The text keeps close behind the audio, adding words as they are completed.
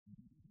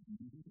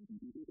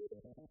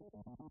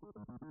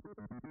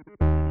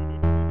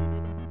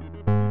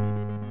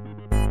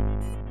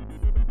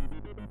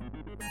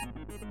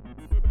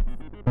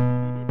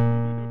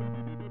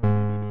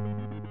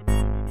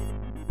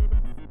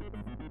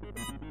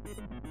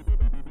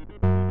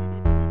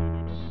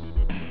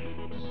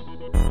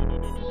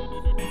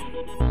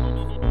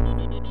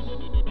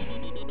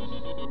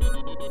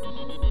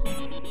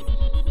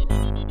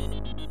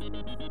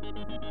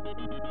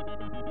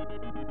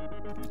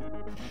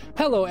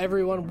Hello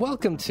everyone,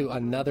 welcome to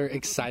another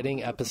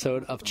exciting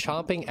episode of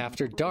Chomping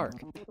After Dark,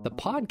 the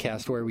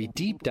podcast where we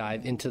deep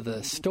dive into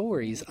the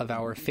stories of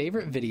our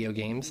favorite video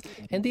games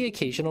and the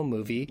occasional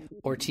movie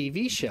or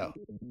TV show.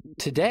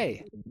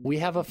 Today, we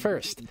have a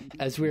first,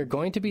 as we are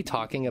going to be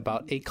talking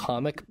about a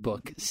comic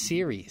book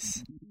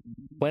series.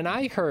 When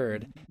I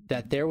heard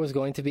that there was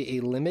going to be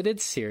a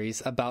limited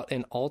series about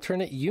an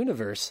alternate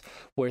universe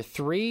where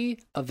 3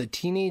 of the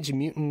Teenage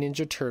Mutant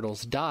Ninja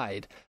Turtles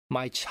died,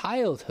 my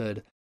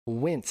childhood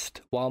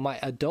winced while my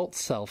adult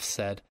self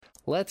said,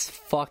 let's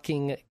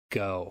fucking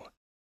go.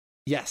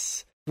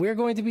 Yes, we're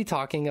going to be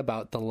talking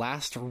about The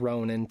Last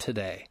Ronin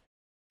today.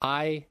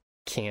 I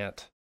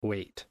can't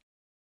wait.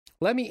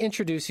 Let me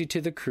introduce you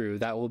to the crew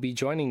that will be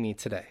joining me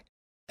today.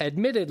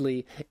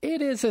 Admittedly,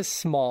 it is a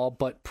small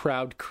but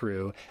proud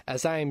crew,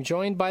 as I am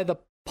joined by the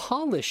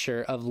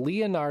polisher of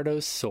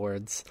Leonardo's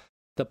swords,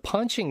 the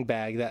punching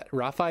bag that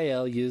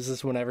Raphael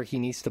uses whenever he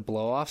needs to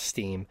blow off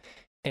steam,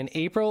 and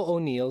April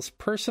O'Neil's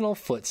personal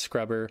foot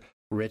scrubber,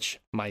 Rich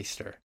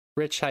Meister.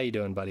 Rich, how you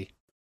doing, buddy?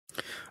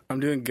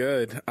 I'm doing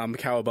good. I'm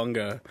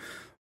Cowabunga.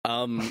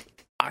 I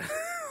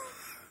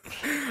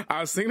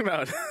was thinking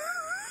about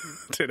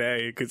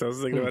today, because I was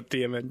thinking about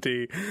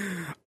TMNT.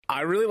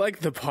 I really like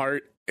the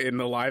part in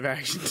the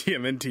live-action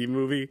TMNT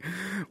movie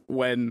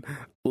when,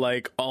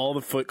 like, all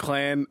the Foot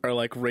Clan are,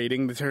 like,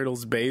 raiding the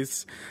Turtles'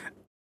 base,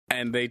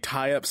 and they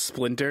tie up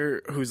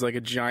Splinter, who's like a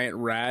giant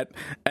rat,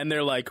 and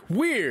they're like,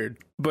 weird,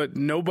 but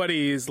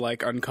nobody is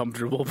like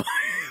uncomfortable by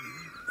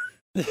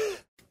him.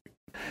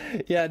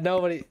 Yeah,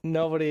 nobody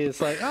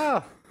is like,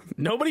 oh.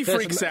 Nobody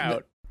freaks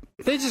out.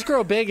 They just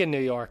grow big in New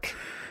York.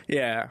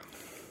 Yeah.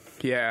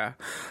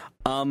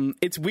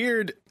 It's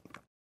weird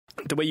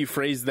the way you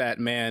phrase that,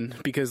 man,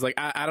 because like,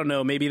 I don't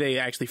know, maybe they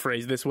actually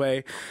phrase this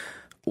way.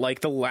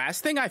 Like, the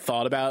last thing I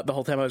thought about the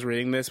whole time I was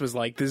reading this was,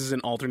 like, this is an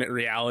alternate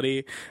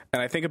reality.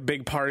 And I think a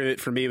big part of it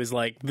for me was,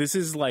 like, this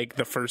is, like,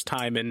 the first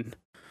time in,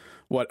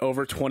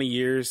 over 20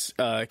 years,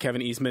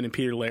 Kevin Eastman and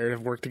Peter Laird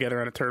have worked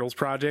together on a Turtles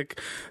project.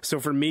 So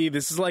for me,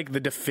 this is, like, the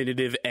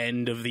definitive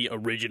end of the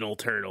original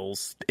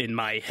Turtles in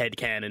my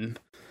headcanon.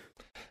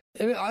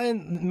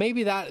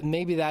 Maybe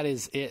that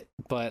is it.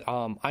 But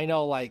I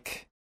know,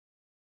 like,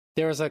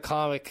 there was a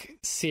comic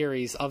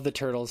series of the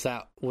Turtles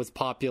that was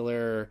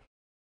popular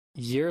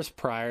years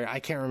prior.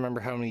 I can't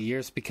remember how many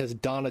years, because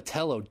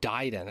Donatello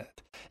died in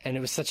it, and it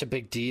was such a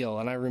big deal.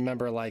 And I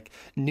remember like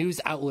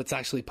news outlets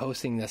actually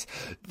posting this.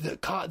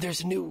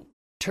 There's a new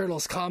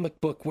Turtles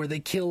comic book where they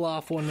kill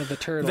off one of the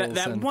turtles.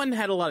 That one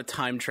had a lot of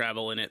time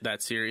travel in it,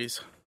 that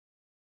series.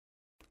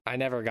 I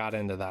never got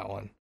into that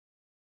one.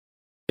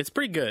 It's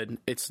pretty good.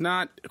 It's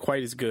not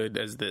quite as good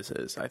as this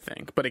is, I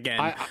think. But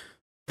again,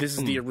 this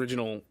is the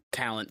original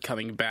talent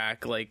coming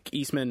back. Like,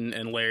 Eastman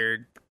and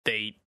Laird,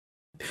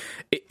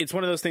 it's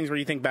one of those things where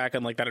you think back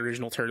on like that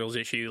original Turtles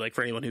issue, like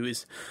for anyone who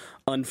is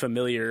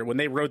unfamiliar, when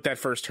they wrote that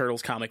first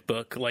Turtles comic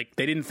book, like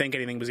they didn't think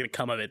anything was going to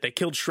come of it. They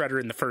killed Shredder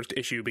in the first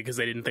issue because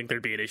they didn't think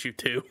there'd be an issue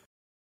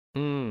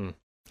 2.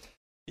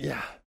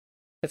 Yeah.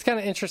 It's kind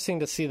of interesting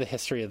to see the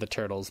history of the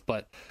Turtles,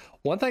 but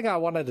one thing I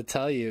wanted to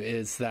tell you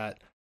is that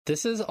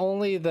this is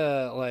only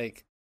the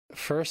like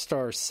first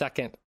or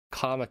second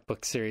comic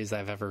book series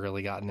I've ever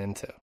really gotten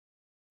into.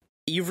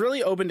 You've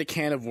really opened a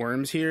can of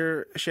worms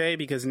here, Shay,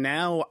 because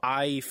now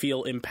I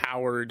feel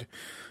empowered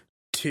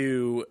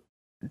to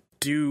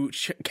do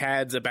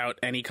CADs about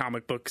any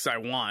comic books I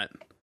want.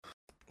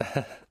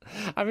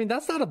 I mean,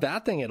 that's not a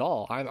bad thing at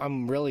all.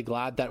 I'm really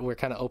glad that we're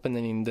kind of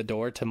opening the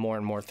door to more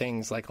and more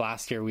things. Like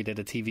last year, we did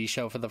a TV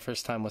show for the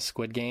first time with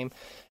Squid Game,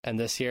 and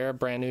this year,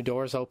 brand new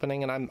doors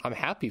opening, and I'm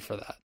happy for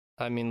that.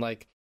 I mean,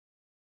 like,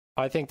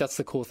 I think that's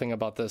the cool thing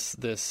about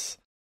this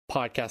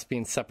podcast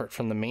being separate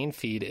from the main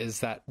feed, is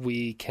that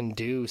we can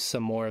do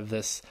some more of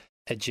this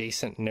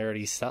adjacent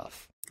nerdy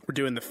stuff. We're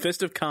doing the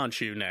Fist of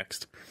Khonshu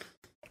next.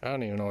 I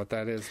don't even know what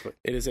that is, but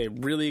it is a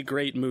really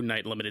great Moon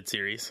Knight limited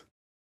series.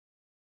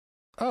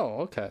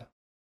 Oh, okay.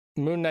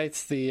 Moon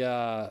Knight's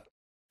the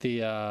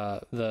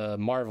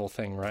Marvel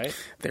thing, right?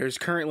 There's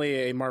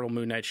currently a Marvel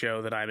Moon Knight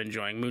show that I'm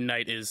enjoying. Moon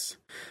Knight is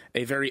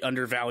a very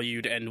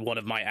undervalued and one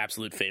of my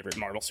absolute favorite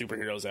Marvel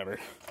superheroes ever.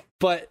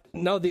 But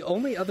no, the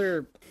only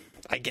other,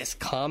 I guess,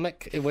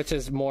 comic, which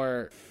is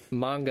more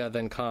manga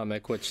than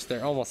comic, which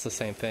they're almost the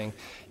same thing,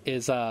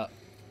 is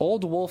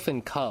Old Wolf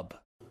and Cub,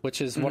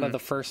 which is one of the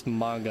first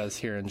mangas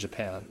here in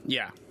Japan.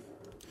 Yeah.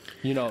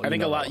 I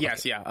think a lot. Okay.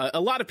 Yes, yeah. A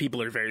lot of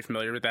people are very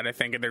familiar with that. I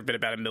think there have been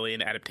about 1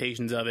 million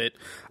adaptations of it.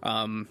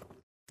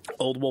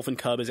 Old Wolf and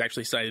Cub is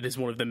actually cited as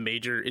one of the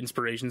major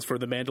inspirations for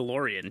The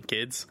Mandalorian,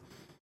 kids.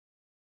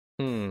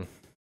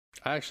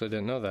 I actually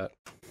didn't know that.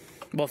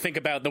 Well, think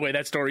about the way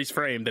that story's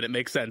framed, and it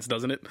makes sense,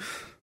 doesn't it?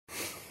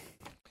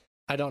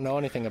 I don't know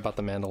anything about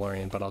The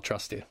Mandalorian, but I'll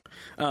trust you.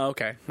 Oh,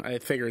 okay. I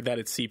figured that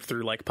it seeped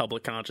through like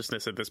public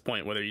consciousness at this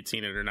point, whether you'd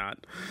seen it or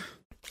not.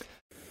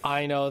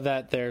 I know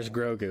that there's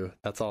Grogu.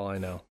 That's all I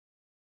know.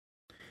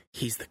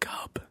 He's the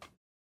cub.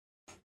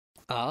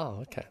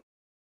 Oh, okay.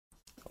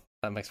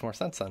 That makes more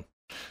sense then.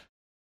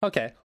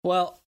 Okay,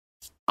 well,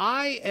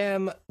 I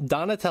am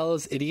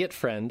Donatello's idiot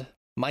friend,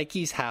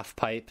 Mikey's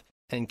half-pipe,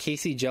 and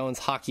Casey Jones'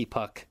 hockey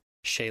puck,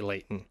 Shay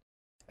Layton.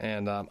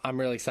 And I'm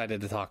really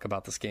excited to talk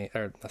about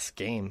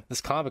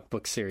this comic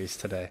book series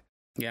today.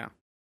 Yeah.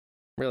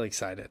 Really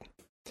excited.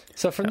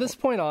 So from this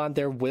point on,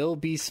 there will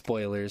be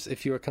spoilers.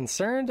 If you are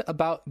concerned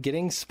about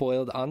getting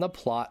spoiled on the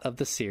plot of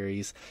the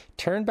series,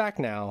 turn back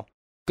now,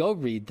 go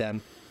read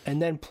them,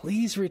 and then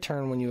please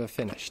return when you have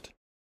finished.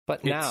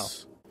 But now...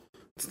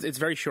 It's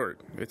very short.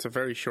 It's a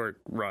very short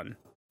run.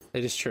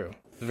 It is true.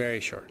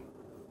 Very short.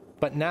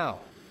 But now,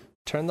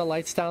 turn the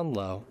lights down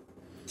low,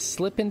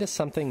 slip into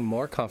something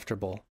more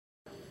comfortable,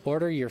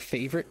 order your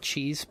favorite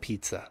cheese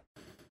pizza,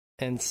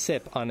 and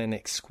sip on an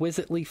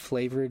exquisitely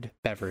flavored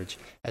beverage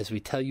as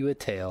we tell you a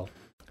tale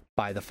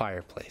by the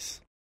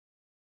fireplace.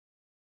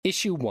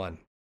 Issue 1.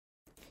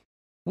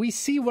 We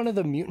see one of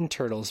the mutant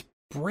turtles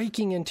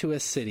breaking into a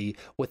city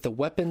with the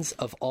weapons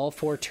of all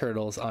 4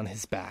 turtles on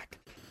his back.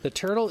 The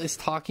turtle is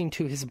talking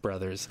to his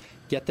brothers,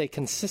 yet they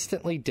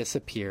consistently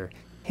disappear,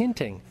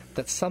 hinting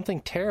that something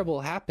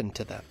terrible happened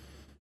to them.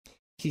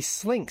 He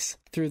slinks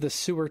through the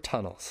sewer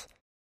tunnels.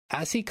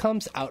 As he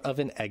comes out of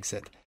an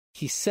exit,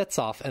 he sets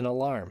off an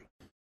alarm.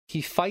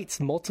 He fights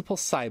multiple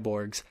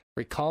cyborgs,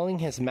 recalling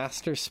his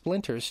master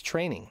Splinter's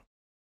training.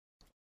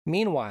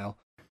 Meanwhile,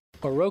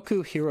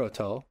 Oroku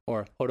Hiroto,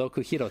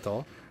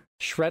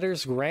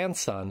 Shredder's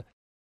grandson,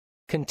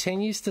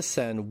 continues to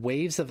send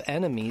waves of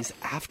enemies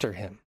after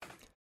him.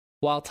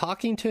 While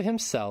talking to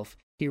himself,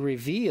 he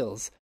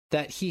reveals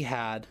that he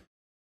had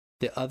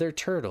the other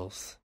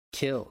turtles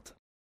killed.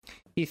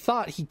 He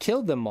thought he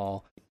killed them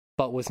all,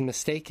 but was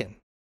mistaken.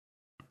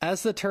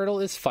 As the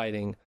turtle is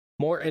fighting,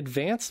 more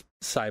advanced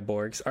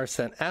cyborgs are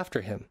sent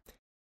after him.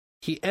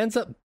 He ends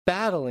up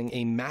battling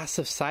a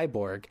massive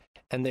cyborg,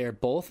 and they are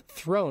both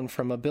thrown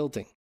from a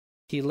building.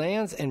 He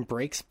lands and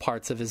breaks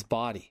parts of his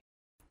body.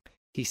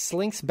 He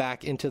slinks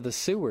back into the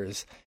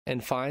sewers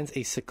and finds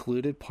a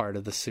secluded part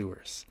of the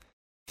sewers.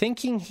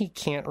 Thinking he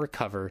can't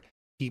recover,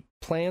 he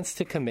plans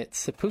to commit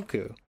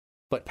seppuku,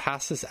 but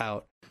passes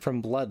out from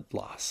blood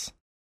loss.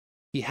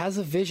 He has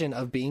a vision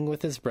of being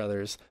with his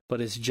brothers, but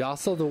is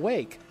jostled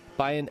awake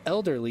by an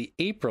elderly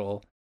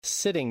April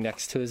sitting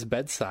next to his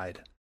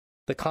bedside.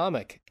 The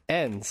comic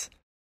ends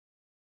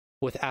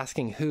with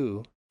asking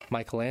who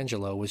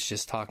Michelangelo was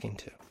just talking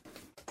to.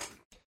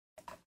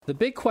 The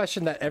big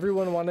question that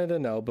everyone wanted to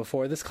know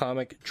before this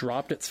comic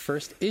dropped its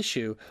first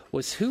issue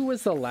was who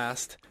was the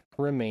last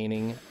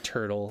remaining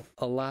turtle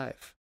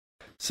alive.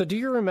 So do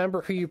you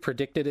remember who you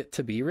predicted it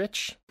to be,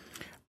 Rich?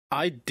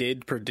 I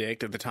did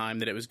predict at the time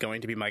that it was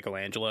going to be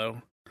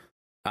Michelangelo.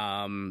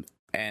 And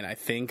I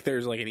think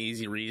there's like an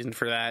easy reason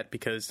for that,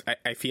 because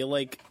I feel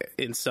like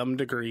in some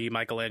degree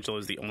Michelangelo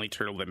is the only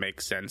turtle that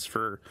makes sense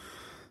for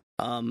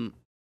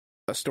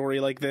a story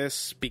like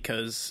this,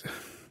 because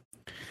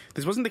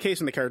this wasn't the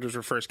case when the characters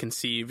were first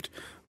conceived,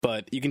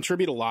 but you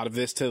contribute a lot of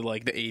this to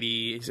like the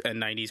 80s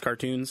and 90s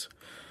cartoons.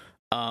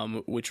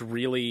 Which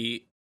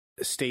really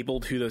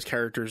stapled who those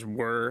characters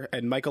were,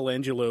 and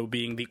Michelangelo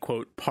being the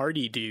quote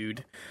party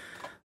dude.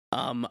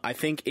 I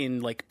think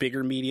in like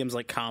bigger mediums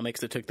like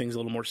comics that took things a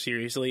little more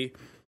seriously,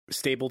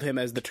 stapled him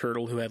as the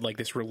turtle who had like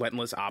this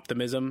relentless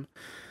optimism.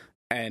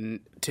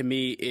 And to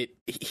me,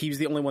 he was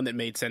the only one that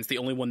made sense, the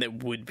only one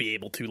that would be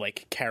able to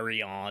like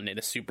carry on in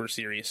a super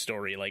serious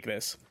story like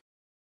this.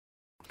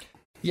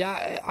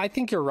 Yeah, I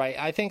think you're right.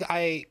 I think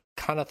I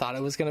kind of thought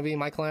it was going to be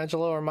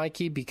Michelangelo or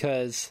Mikey,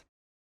 because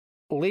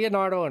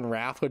Leonardo and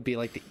Raph would be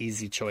like the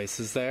easy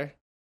choices there.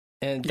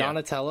 And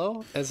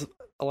Donatello, as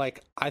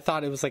like, I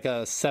thought it was like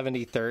a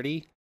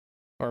 70-30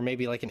 or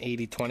maybe like an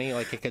 80-20,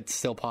 like it could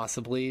still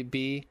possibly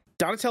be.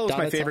 Donatello's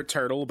my favorite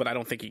turtle, but I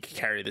don't think he could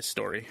carry this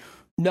story.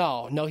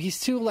 No, he's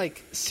too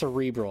like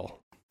cerebral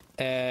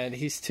and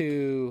he's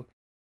too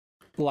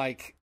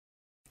like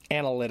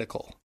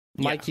analytical.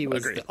 Mikey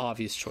was the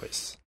obvious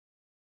choice.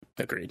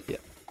 Agreed.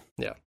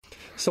 Yeah.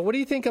 So what do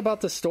you think about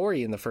the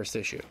story in the first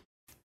issue?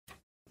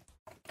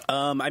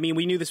 I mean,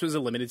 we knew this was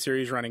a limited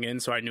series running in,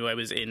 so I knew I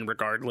was in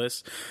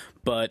regardless,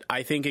 but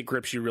I think it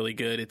grips you really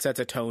good. It sets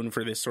a tone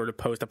for this sort of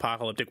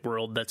post-apocalyptic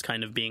world that's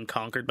kind of being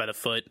conquered by the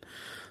Foot,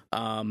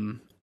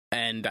 and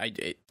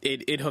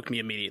it hooked me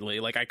immediately.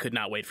 Like, I could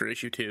not wait for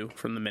issue 2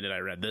 from the minute I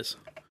read this.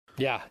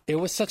 Yeah, it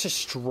was such a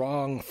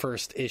strong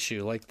first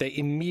issue. Like, they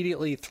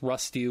immediately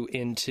thrust you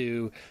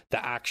into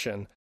the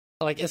action.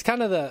 Like, it's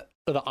kind of the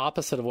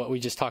opposite of what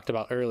we just talked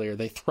about earlier.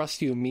 They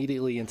thrust you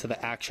immediately into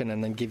the action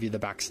and then give you the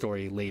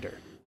backstory later.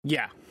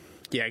 Yeah,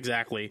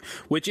 exactly.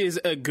 Which is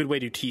a good way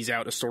to tease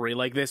out a story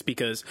like this,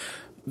 because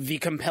the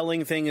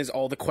compelling thing is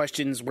all the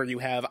questions where you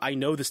have, I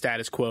know the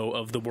status quo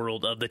of the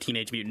world of the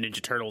Teenage Mutant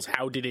Ninja Turtles.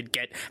 How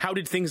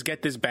did things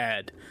get this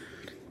bad?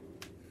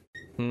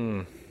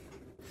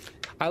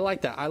 I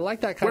like that. I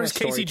like that kind Where's of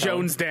storytelling. Casey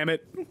Jones, damn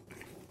it?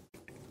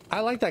 I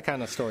like that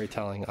kind of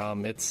storytelling.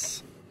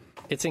 It's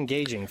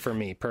engaging for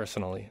me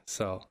personally.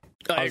 So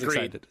I was agree.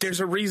 excited. There's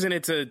a reason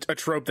it's a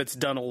trope that's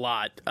done a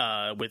lot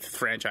with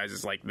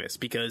franchises like this,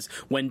 because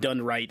when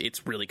done right,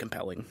 it's really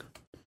compelling.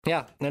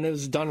 Yeah, and it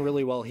was done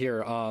really well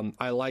here.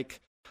 I like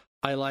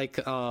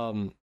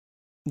the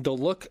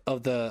look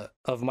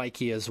of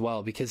Mikey as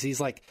well, because he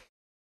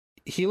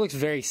looks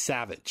very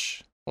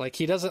savage. Like,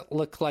 he doesn't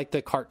look like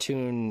the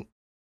cartoon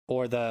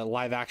or the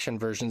live action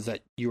versions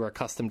that you are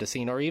accustomed to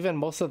seeing, or even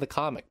most of the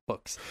comic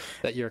books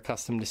that you're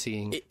accustomed to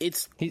seeing.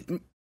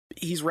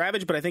 He's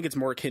ravaged, but I think it's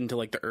more akin to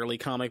like the early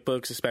comic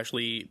books,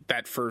 especially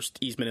that first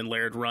Eastman and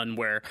Laird run,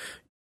 where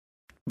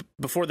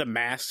before the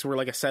masks were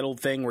like a settled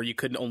thing, where you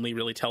couldn't only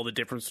really tell the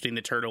difference between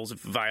the turtles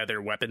via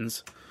their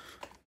weapons.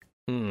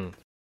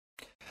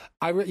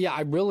 I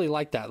really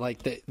like that.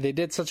 Like, they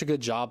did such a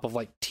good job of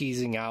like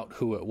teasing out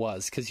who it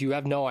was, because you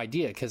have no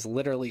idea, because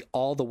literally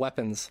all the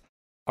weapons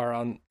are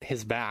on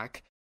his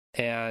back,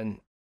 and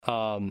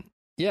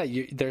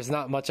there's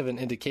not much of an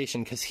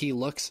indication, because he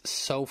looks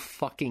so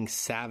fucking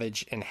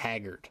savage and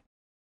haggard.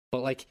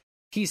 But like,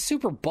 he's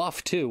super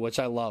buff too, which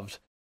I loved.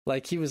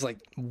 Like, he was like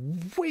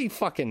way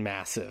fucking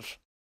massive.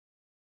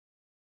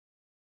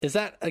 Is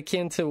that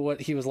akin to what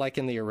he was like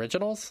in the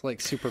originals?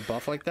 Like, super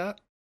buff like that?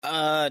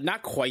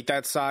 Not quite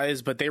that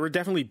size, but they were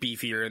definitely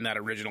beefier in that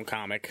original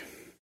comic.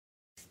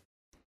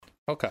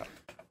 Okay.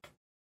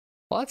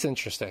 Well, that's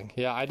interesting.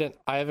 Yeah,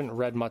 I haven't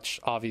read much,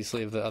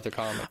 obviously, of the other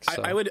comics.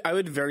 So. I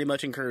would very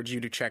much encourage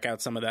you to check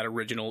out some of that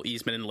original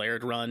Eastman and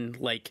Laird run.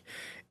 Like,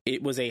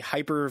 it was a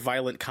hyper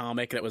violent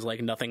comic that was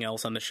like nothing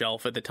else on the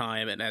shelf at the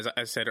time, and as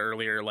I said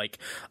earlier, like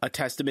a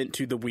testament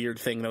to the weird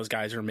thing those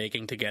guys are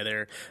making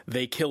together.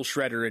 They kill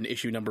Shredder in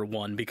issue number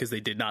 1 because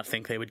they did not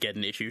think they would get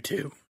an issue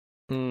 2.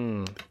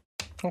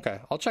 Okay,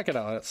 I'll check it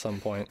out at some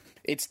point.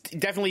 It's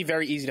definitely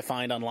very easy to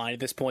find online at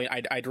this point.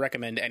 I'd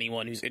recommend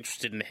anyone who's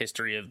interested in the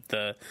history of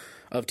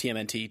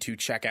TMNT to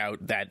check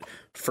out that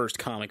first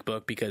comic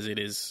book, because it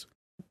is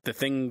the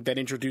thing that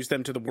introduced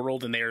them to the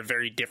world, and they are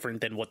very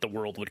different than what the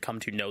world would come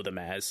to know them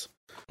as.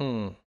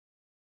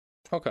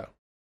 Okay.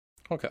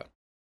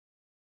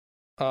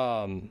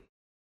 All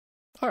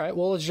right,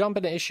 well, let's jump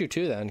into issue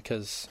 2 then,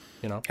 because,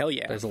 hell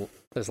yeah, there's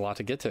a lot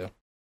to get to.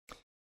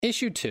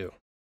 Issue 2.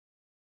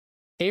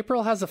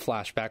 April has a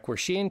flashback where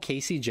she and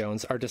Casey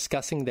Jones are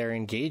discussing their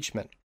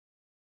engagement.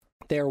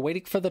 They are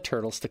waiting for the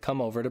Turtles to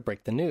come over to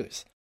break the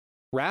news.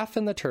 Raph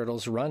and the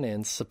Turtles run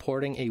in,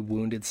 supporting a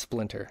wounded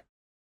Splinter.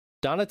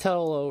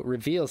 Donatello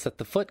reveals that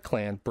the Foot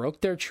Clan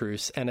broke their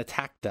truce and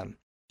attacked them.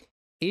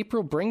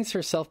 April brings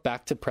herself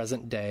back to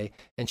present day,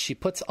 and she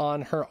puts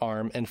on her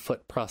arm and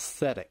foot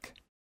prosthetic.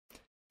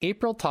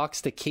 April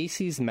talks to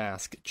Casey's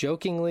mask,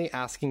 jokingly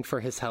asking for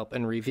his help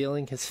and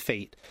revealing his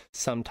fate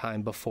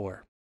sometime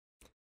before.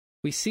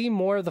 We see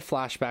more of the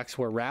flashbacks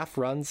where Raph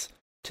runs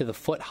to the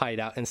Foot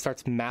hideout and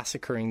starts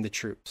massacring the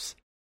troops.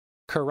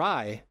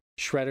 Karai,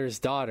 Shredder's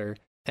daughter,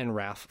 and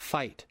Raph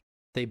fight.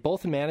 They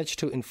both manage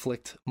to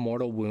inflict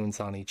mortal wounds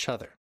on each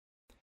other.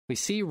 We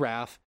see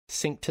Raph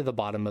sink to the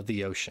bottom of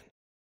the ocean.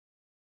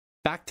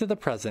 Back to the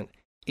present,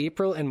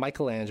 April and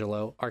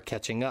Michelangelo are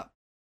catching up.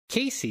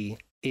 Casey,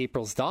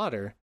 April's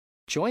daughter,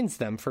 joins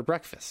them for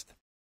breakfast.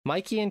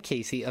 Mikey and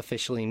Casey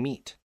officially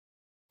meet.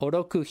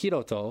 Oroku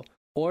Hiroto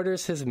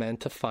orders his men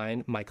to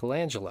find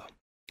Michelangelo.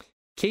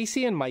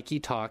 Casey and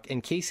Mikey talk,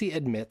 and Casey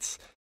admits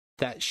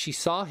that she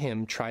saw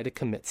him try to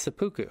commit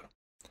seppuku.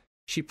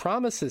 She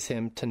promises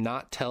him to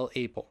not tell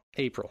April.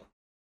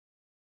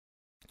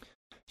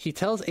 He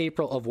tells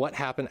April of what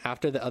happened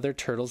after the other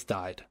turtles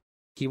died.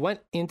 He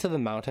went into the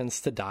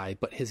mountains to die,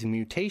 but his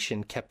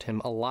mutation kept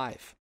him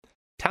alive.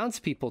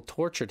 Townspeople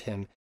tortured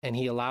him, and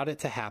he allowed it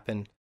to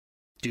happen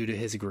due to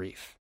his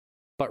grief.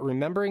 But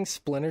remembering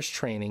Splinter's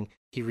training,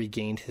 he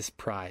regained his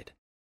pride.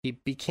 He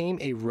became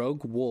a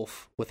rogue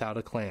wolf without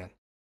a clan.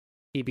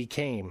 He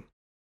became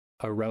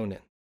a Ronin.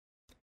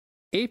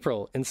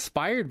 April,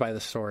 inspired by the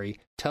story,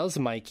 tells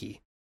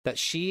Mikey that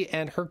she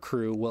and her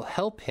crew will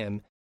help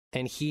him,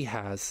 and he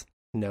has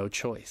no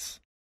choice.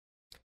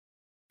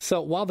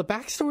 So while the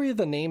backstory of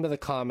the name of the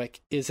comic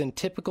is in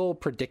typical,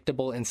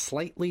 predictable, and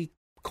slightly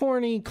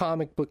corny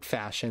comic book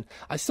fashion,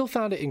 I still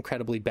found it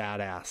incredibly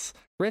badass.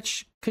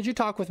 Rich, could you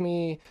talk with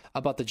me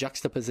about the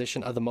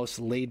juxtaposition of the most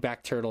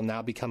laid-back turtle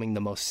now becoming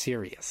the most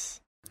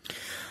serious?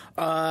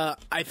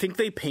 I think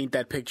they paint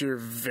that picture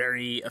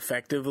very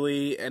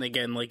effectively, and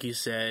again, like you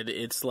said,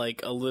 it's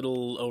like a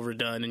little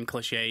overdone and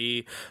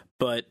cliche,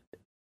 but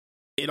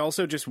it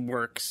also just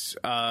works,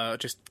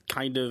 just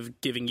kind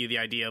of giving you the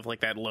idea of like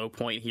that low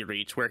point he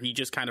reached where he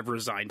just kind of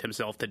resigned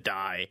himself to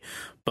die,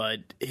 but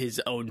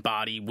his own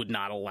body would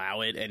not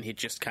allow it, and it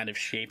just kind of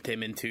shaped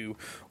him into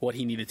what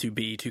he needed to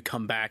be to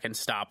come back and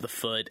stop the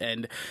Foot.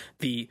 And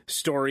the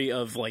story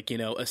of like, you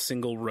know, a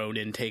single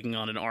Ronin taking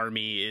on an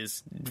army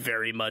is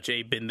very much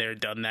a been there,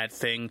 done that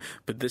thing,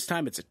 but this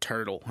time it's a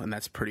turtle, and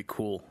that's pretty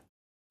cool.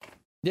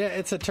 Yeah,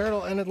 it's a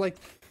turtle, and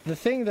the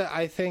thing that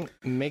I think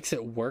makes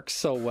it work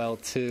so well,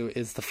 too,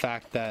 is the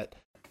fact that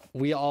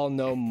we all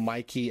know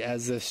Mikey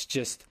as this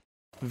just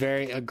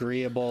very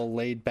agreeable,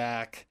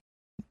 laid-back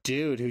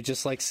dude who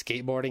just likes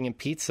skateboarding and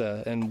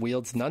pizza and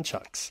wields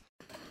nunchucks.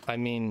 I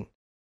mean,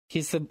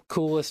 he's the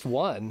coolest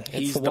one.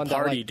 He's the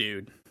party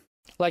dude.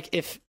 Like,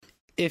 if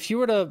you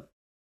were to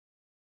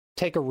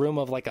take a room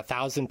of,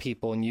 1,000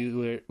 people and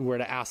you were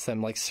to ask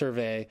them,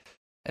 survey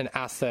and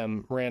ask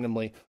them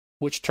randomly,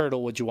 which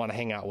turtle would you want to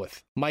hang out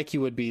with? Mikey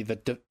would be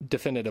the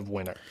definitive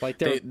winner.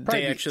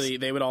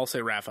 They would all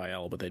say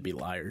Raphael, but they'd be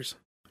liars.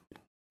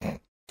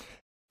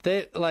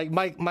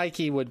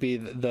 Mikey would be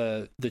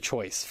the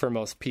choice for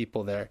most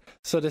people there.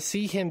 So to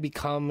see him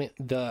become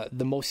the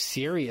most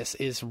serious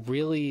is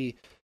really,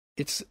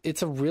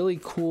 it's a really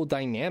cool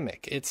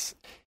dynamic.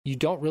 You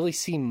don't really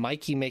see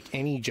Mikey make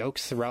any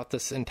jokes throughout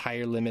this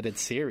entire limited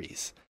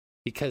series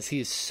because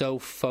he is so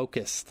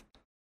focused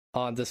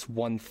on this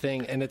one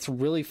thing, and it's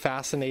really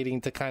fascinating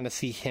to kind of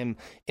see him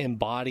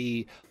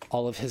embody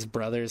all of his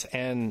brothers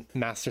and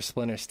Master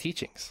Splinter's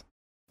teachings.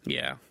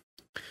 Yeah.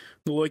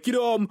 They're like,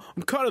 I'm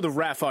kind of the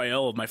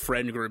Raphael of my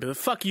friend group.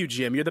 Fuck you,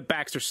 Jim. You're the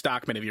Baxter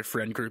Stockman of your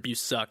friend group. You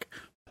suck.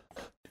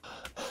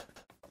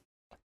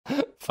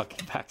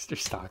 Fucking Baxter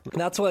Stockman.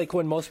 That's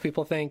when most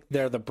people think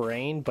they're the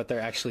brain, but they're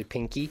actually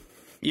Pinky.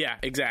 Yeah,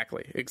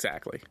 exactly.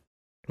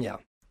 Yeah.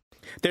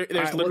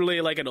 There's literally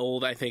an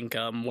old, I think,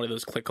 one of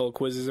those ClickHole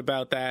quizzes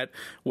about that,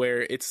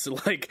 where it's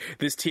like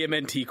this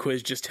TMNT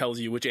quiz just tells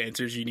you which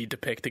answers you need to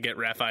pick to get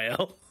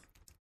Raphael.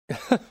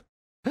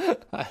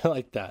 I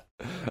like that.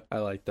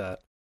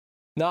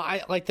 No,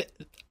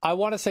 I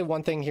want to say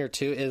one thing here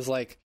too is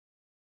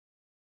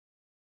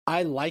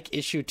I like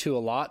issue 2 a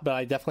lot, but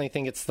I definitely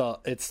think it's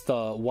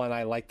the one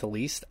I like the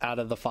least out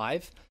of the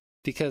 5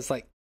 because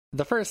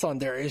the first one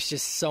there is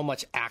just so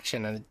much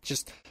action and it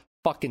just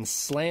fucking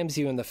slams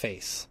you in the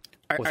face.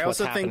 I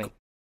also think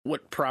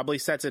what probably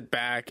sets it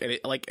back, and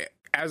it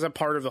as a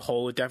part of the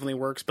whole, it definitely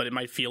works, but it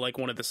might feel like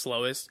one of the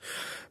slowest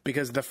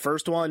because the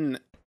first one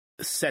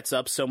sets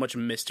up so much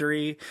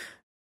mystery,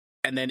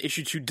 and then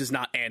issue 2 does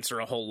not answer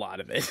a whole lot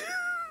of it.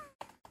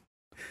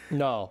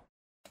 No,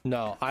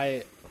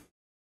 I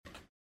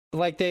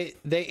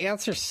they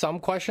answer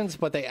some questions,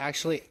 but they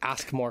actually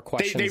ask more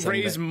questions. They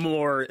raise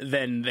more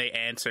than they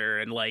answer,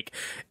 and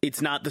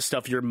it's not the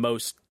stuff you're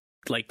most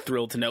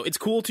thrilled to know. It's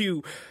cool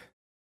to.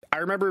 I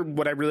remember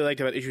what I really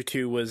liked about issue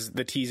 2 was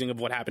the teasing of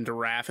what happened to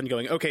Raph and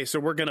going, okay, so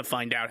we're going to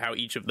find out how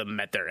each of them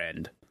met their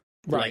end.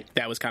 Right.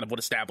 That was kind of what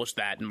established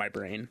that in my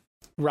brain.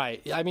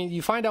 Right. I mean,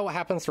 you find out what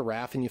happens to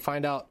Raph, and you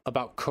find out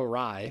about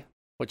Kurai,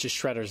 which is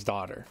Shredder's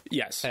daughter.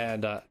 Yes.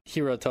 And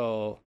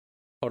Hiroto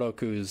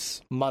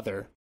Oroku's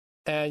mother.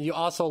 And you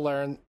also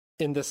learn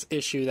in this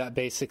issue that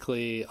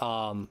basically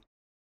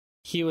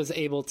he was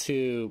able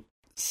to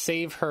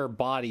save her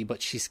body,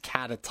 but she's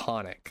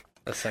catatonic,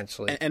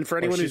 essentially. And for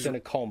anyone who's in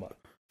a coma.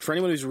 For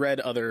anyone who's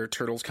read other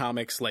Turtles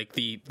comics,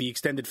 the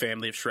extended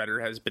family of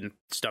Shredder has been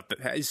stuff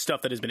that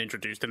has been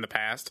introduced in the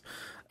past.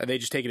 They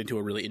just take it into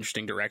a really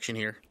interesting direction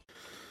here.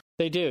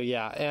 They do,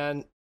 yeah.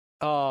 And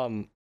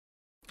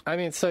I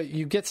mean, so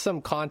you get some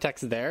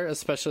context there,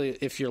 especially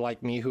if you're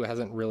like me who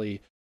hasn't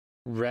really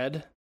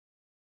read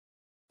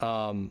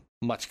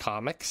much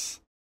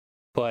comics,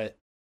 but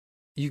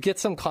you get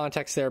some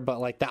context there,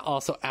 but that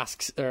also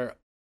asks or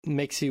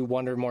makes you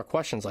wonder more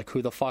questions,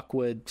 who the fuck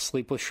would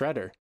sleep with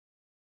Shredder?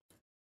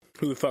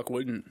 Who the fuck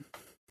wouldn't?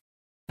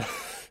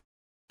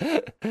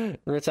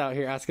 Rich out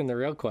here asking the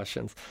real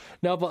questions.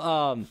 No,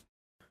 but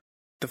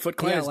the Foot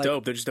Clan is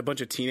dope. They're just a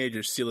bunch of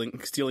teenagers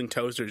stealing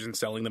toasters and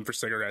selling them for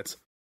cigarettes.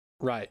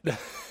 Right.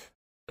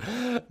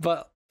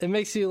 But it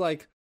makes you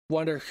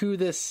wonder who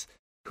this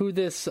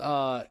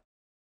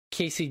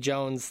Casey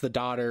Jones, the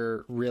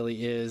daughter,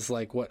 really is,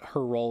 what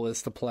her role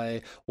is to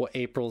play, what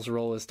April's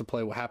role is to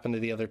play, what happened to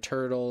the other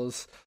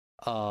turtles,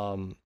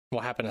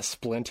 what happened to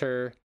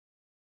Splinter.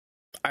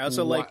 I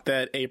also like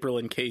that April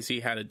and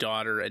Casey had a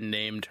daughter and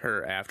named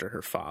her after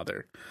her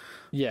father.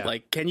 Yeah.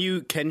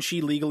 Can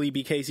she legally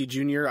be Casey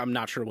Jr.? I'm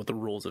not sure what the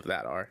rules of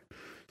that are.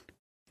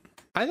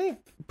 I think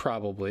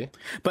probably.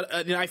 But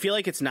I feel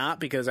like it's not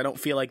because I don't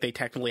feel like they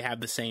technically have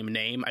the same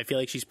name. I feel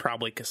like she's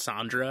probably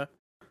Cassandra.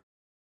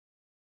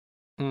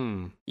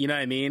 You know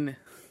what I mean?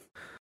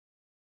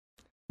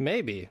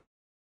 Maybe.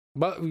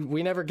 But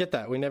we never get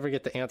that. We never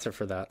get the answer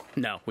for that.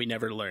 No, we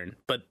never learn.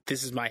 But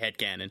this is my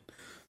headcanon.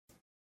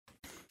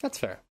 That's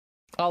fair.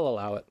 I'll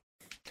allow it.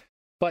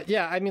 But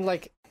yeah, I mean,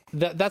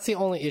 that's the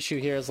only issue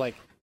here is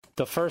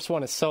the first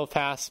one is so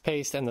fast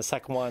paced and the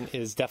second one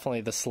is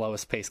definitely the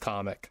slowest paced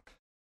comic.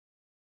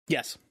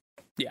 Yes.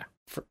 Yeah.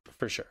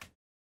 For sure.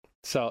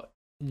 So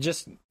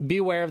just be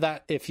aware of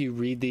that if you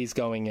read these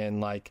going in.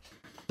 Like,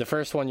 the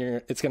first one,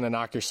 it's going to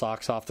knock your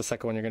socks off. The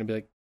second one, you're going to be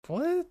like,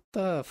 what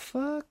the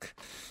fuck?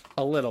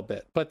 A little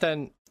bit. But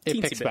then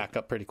it picks back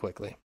up pretty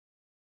quickly.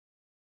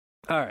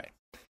 All right.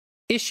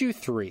 Issue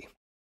 3.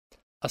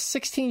 A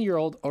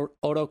 16-year-old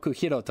Oroku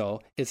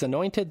Hiroto is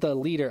anointed the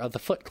leader of the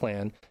Foot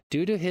Clan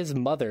due to his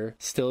mother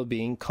still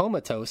being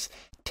comatose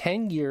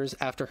 10 years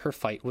after her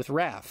fight with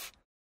Raph.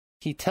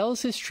 He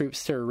tells his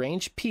troops to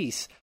arrange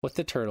peace with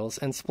the Turtles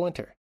and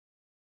Splinter.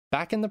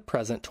 Back in the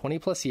present,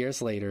 20-plus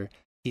years later,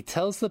 he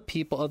tells the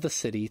people of the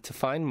city to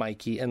find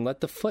Mikey and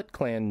let the Foot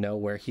Clan know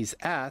where he's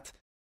at,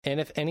 and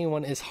if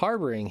anyone is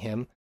harboring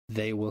him,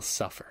 they will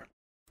suffer.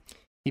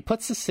 He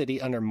puts the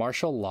city under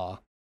martial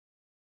law.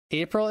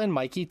 April and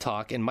Mikey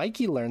talk, and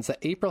Mikey learns that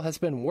April has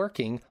been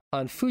working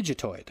on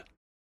Fugitoid.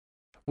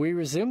 We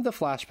resume the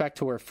flashback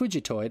to where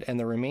Fugitoid and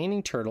the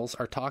remaining turtles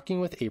are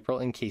talking with April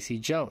and Casey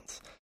Jones.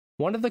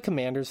 One of the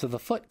commanders of the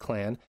Foot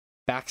Clan,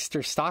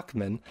 Baxter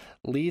Stockman,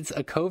 leads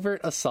a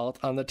covert assault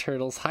on the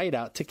turtles'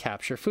 hideout to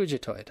capture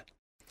Fugitoid.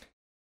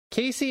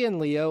 Casey and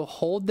Leo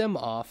hold them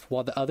off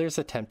while the others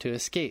attempt to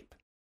escape.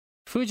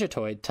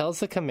 Fugitoid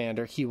tells the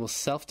commander he will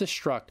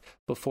self-destruct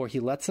before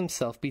he lets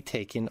himself be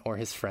taken or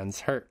his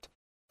friends hurt.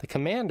 The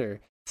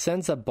commander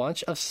sends a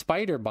bunch of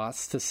spider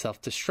bots to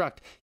self-destruct,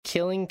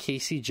 killing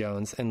Casey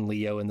Jones and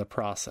Leo in the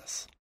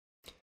process.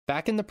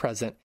 Back in the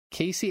present,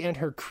 Casey and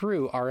her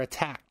crew are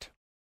attacked.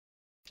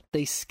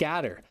 They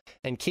scatter,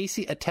 and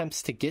Casey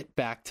attempts to get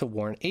back to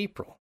warn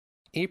April.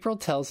 April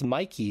tells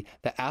Mikey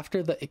that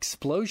after the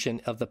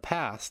explosion of the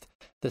past,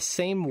 the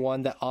same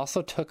one that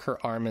also took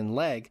her arm and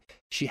leg,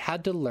 she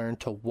had to learn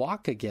to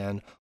walk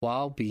again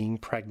while being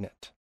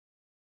pregnant.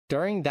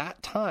 During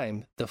that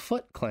time, the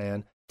Foot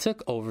Clan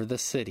took over the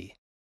city.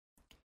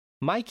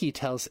 Mikey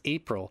tells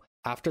April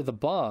after the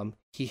bomb,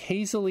 he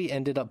hazily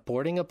ended up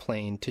boarding a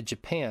plane to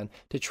Japan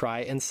to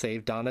try and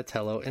save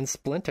Donatello and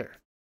Splinter.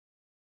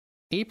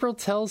 April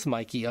tells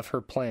Mikey of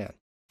her plan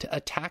to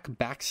attack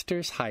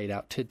Baxter's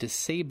hideout to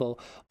disable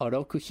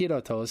Oroku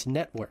Hiroto's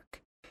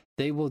network.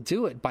 They will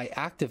do it by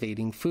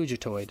activating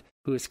Fugitoid,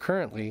 who is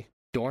currently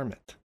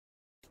dormant.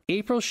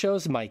 April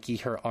shows Mikey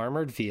her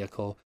armored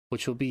vehicle,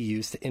 which will be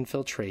used to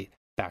infiltrate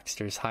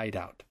Baxter's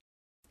hideout.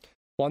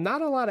 While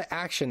not a lot of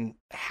action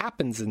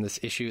happens in this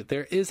issue,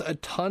 there is a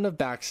ton of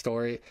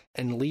backstory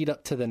and lead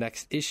up to the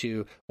next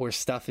issue where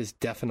stuff is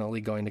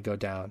definitely going to go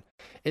down.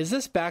 Is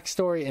this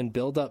backstory and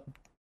build up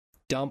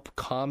dump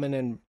common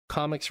in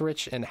comics,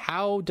 Rich? And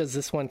how does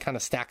this one kind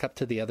of stack up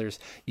to the others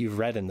you've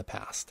read in the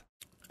past?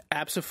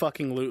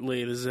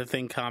 Abso-fucking-lutely. This is a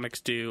thing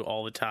comics do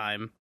all the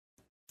time.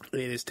 It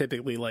is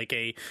typically like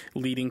a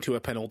leading to a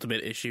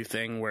penultimate issue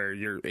thing where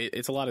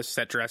it's a lot of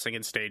set dressing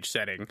and stage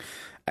setting.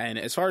 And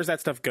as far as that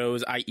stuff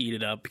goes, I eat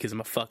it up because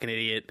I'm a fucking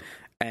idiot.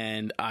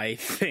 And I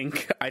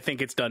think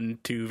it's done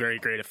to very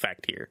great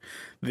effect here.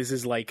 This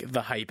is like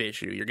the hype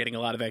issue. You're getting a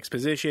lot of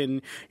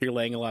exposition. You're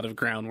laying a lot of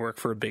groundwork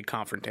for a big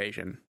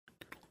confrontation.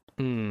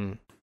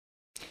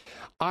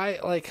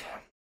 I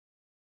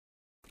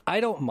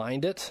don't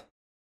mind it.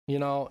 You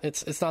know,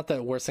 it's not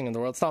the worst thing in the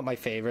world. It's not my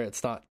favorite.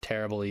 It's not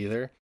terrible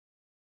either.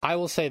 I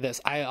will say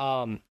this.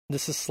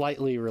 This is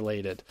slightly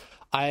related.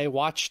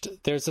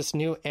 There's this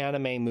new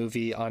anime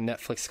movie on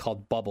Netflix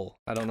called Bubble.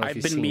 I don't know if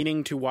you've seen it. I've been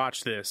meaning to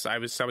watch this.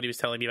 Somebody was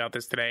telling me about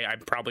this today. I'm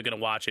probably going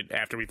to watch it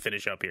after we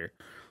finish up here.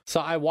 So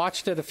I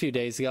watched it a few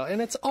days ago,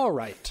 and it's all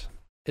right.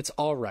 It's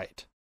all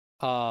right.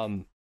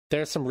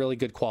 There's some really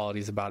good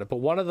qualities about it. But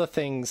one of the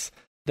things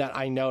that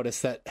I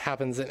noticed that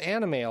happens in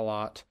anime a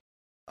lot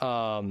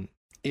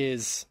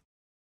is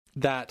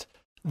that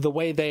the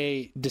way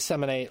they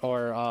disseminate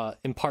or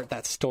impart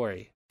that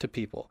story to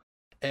people.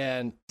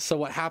 And so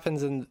what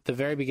happens in the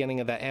very beginning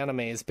of that anime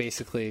is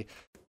basically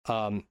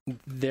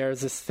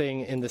there's this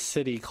thing in the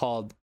city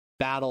called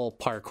battle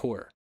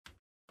parkour.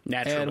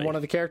 Naturally. And one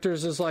of the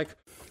characters is like,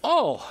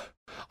 oh,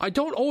 I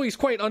don't always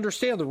quite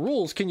understand the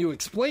rules. Can you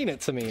explain it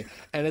to me?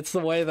 And it's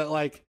the way that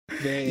like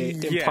they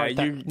impart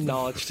that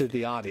knowledge to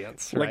the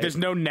audience. Right? Like there's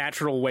no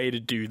natural way to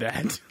do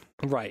that.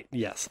 Right,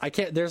 yes.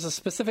 There's a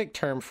specific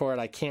term for it.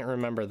 I can't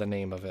remember the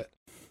name of it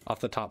off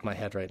the top of my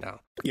head right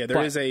now. Yeah,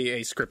 there is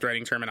a script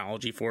writing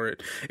terminology for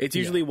it. It's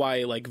usually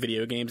why like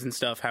video games and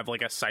stuff have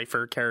like a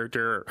cipher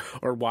character,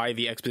 or why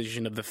the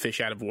exposition of the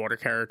fish out of water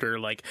character,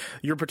 like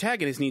your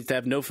protagonist needs to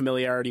have no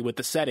familiarity with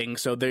the setting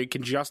so they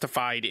can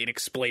justify in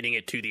explaining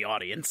it to the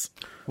audience.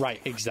 Right,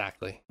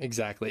 exactly.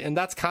 And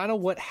that's kind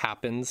of what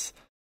happens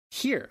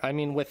here.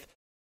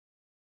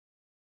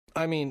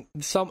 In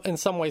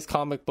some ways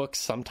comic books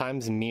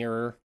sometimes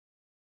mirror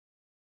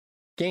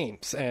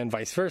games and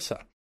vice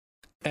versa.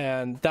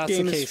 And that's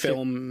games, the case.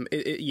 Film,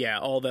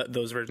 all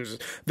those versions,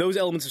 those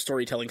elements of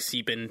storytelling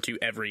seep into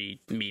every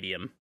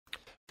medium.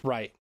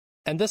 Right.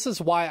 And this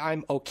is why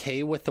I'm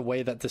okay with the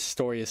way that this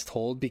story is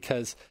told,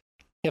 because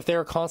if they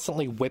were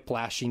constantly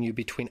whiplashing you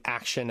between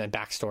action and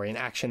backstory and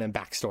action and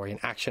backstory and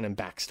action and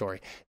backstory,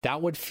 that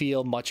would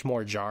feel much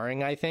more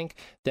jarring, I think,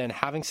 than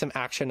having some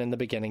action in the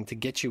beginning to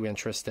get you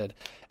interested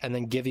and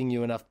then giving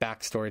you enough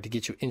backstory to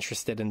get you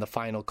interested in the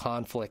final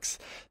conflicts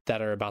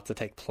that are about to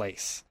take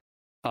place.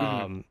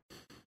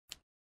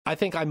 I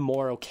think I'm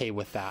more okay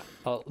with that,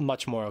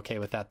 much more okay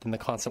with that than the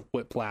constant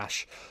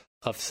whiplash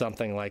of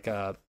something like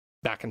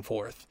back and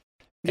forth.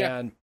 Yeah.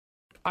 And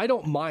I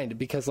don't mind,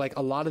 because like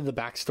a lot of the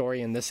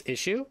backstory in this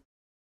issue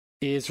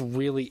is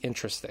really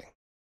interesting.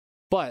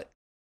 But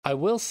I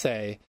will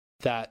say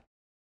that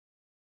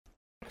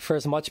for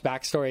as much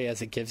backstory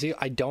as it gives you,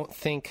 I don't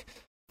think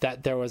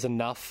that there was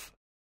enough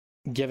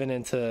given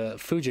into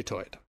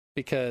Fugitoid,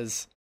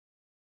 because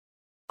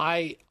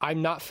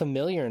I'm not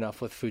familiar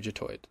enough with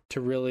Fugitoid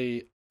to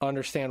really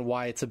understand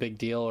why it's a big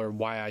deal or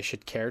why I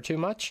should care too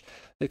much.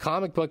 The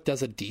comic book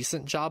does a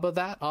decent job of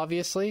that,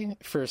 obviously,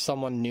 for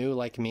someone new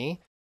like me.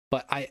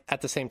 But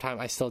at the same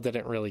time, I still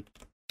didn't really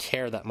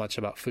care that much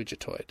about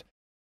Fugitoid.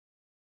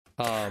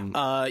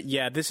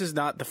 Yeah, this is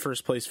not the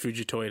first place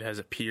Fugitoid has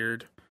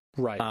appeared.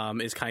 Right.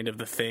 Is kind of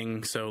the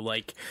thing. So,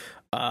 like,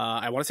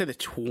 I want to say the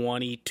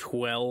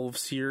 2012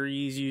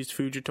 series used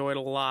Fugitoid a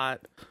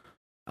lot.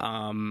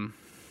 I'm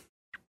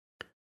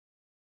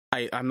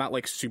not,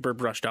 like, super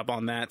brushed up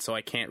on that, so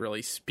I can't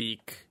really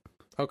speak.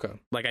 Okay.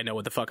 Like, I know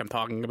what the fuck I'm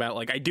talking about.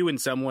 Like, I do in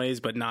some ways,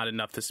 but not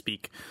enough to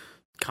speak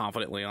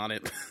confidently on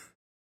it.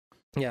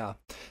 Yeah.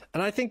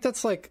 And I think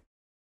that's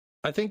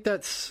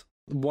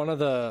one of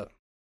the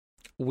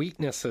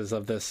weaknesses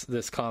of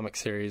this comic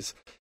series,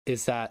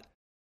 is that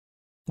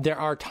there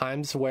are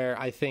times where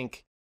I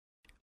think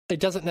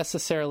it doesn't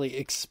necessarily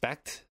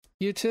expect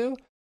you to,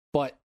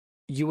 but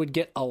you would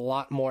get a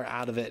lot more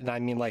out of it. And I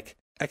mean, like,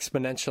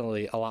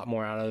 exponentially a lot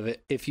more out of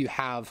it if you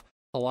have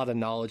a lot of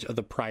knowledge of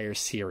the prior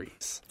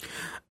series.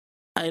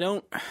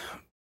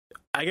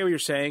 I get what you're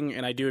saying,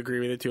 and I do agree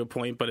with it to a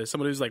point, but as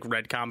someone who's, like,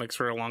 read comics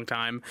for a long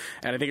time,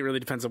 and I think it really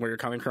depends on where you're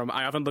coming from,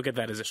 I often look at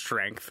that as a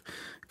strength,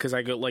 because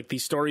I go, like,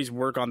 these stories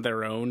work on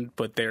their own,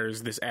 but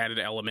there's this added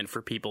element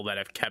for people that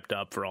have kept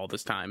up for all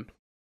this time.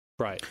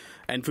 Right.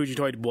 And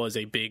Fugitoid was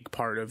a big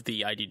part of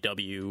the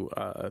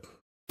IDW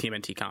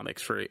TMNT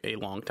comics for a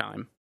long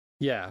time.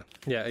 Yeah,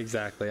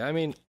 exactly. I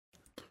mean,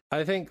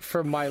 I think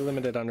from my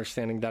limited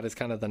understanding, that is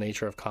kind of the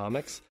nature of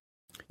comics.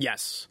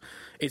 Yes.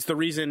 It's the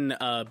reason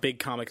big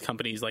comic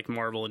companies like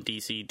Marvel and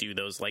DC do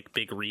those, like,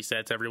 big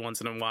resets every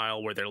once in a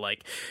while, where they're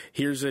like,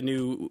 here's a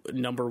new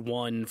number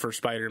 1 for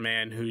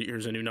Spider-Man,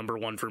 here's a new number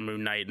 1 for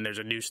Moon Knight, and there's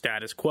a new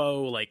status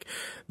quo. Like,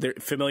 their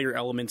familiar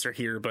elements are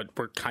here, but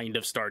we're kind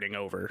of starting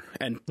over.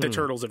 And the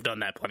Turtles have done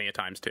that plenty of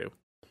times too.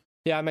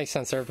 Yeah, it makes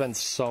sense. There have been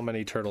so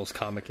many Turtles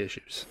comic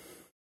issues.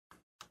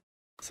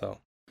 So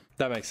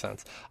that makes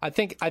sense. I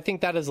think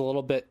that is a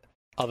little bit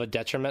of a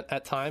detriment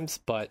at times,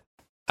 but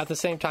at the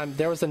same time,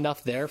 there was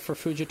enough there for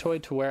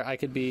Fugitoid to where I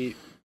could be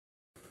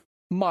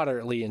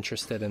moderately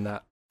interested in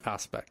that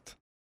aspect,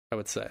 I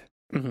would say.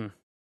 Mm-hmm.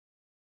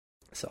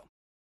 So,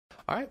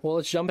 all right, well,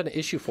 let's jump into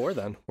issue 4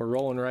 then. We're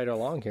rolling right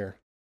along here.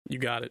 You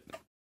got it.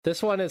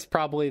 This one is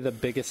probably the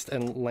biggest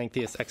and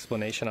lengthiest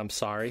explanation, I'm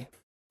sorry.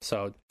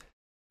 So,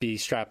 be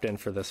strapped in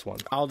for this one.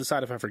 I'll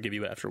decide if I forgive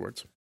you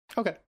afterwards.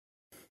 Okay.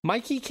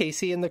 Mikey,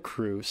 Casey, and the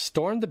crew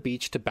storm the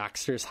beach to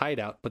Baxter's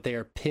hideout, but they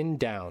are pinned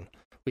down.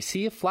 We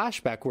see a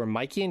flashback where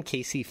Mikey and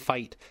Casey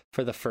fight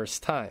for the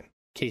first time.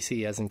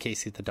 Casey as in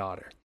Casey the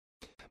daughter.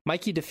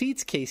 Mikey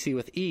defeats Casey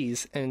with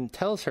ease and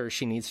tells her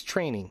she needs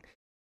training.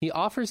 He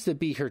offers to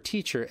be her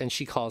teacher and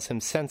she calls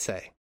him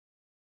sensei.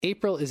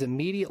 April is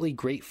immediately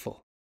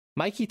grateful.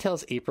 Mikey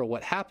tells April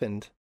what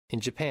happened in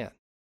Japan.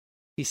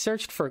 He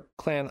searched for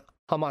Clan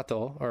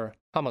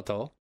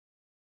Hamato,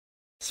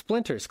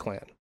 Splinter's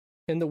clan.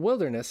 In the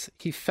wilderness,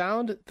 he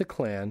found the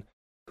clan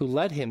who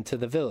led him to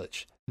the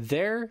village.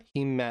 There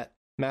he met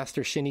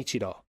Master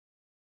Shinichiro.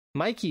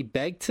 Mikey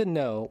begged to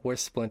know where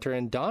Splinter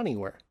and Donnie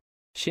were.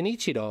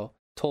 Shinichiro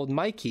told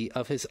Mikey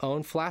of his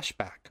own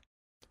flashback.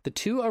 The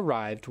two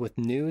arrived with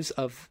news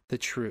of the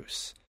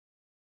truce.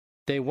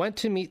 They went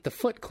to meet the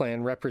Foot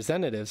Clan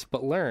representatives,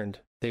 but learned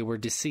they were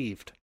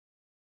deceived.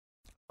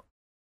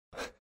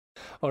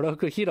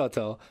 Oroku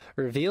Hiroto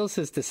reveals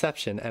his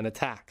deception and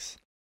attacks.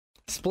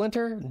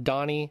 Splinter,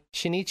 Donnie,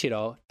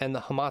 Shinichiro, and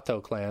the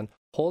Hamato clan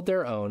hold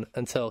their own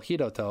until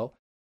Hiroto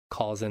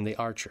calls in the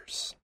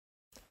archers.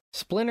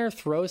 Splinter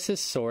throws his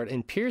sword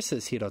and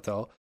pierces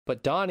Hiroto,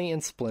 but Donnie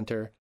and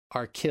Splinter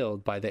are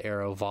killed by the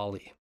arrow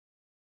volley.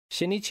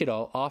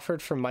 Shinichiro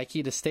offered for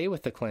Mikey to stay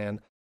with the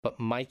clan, but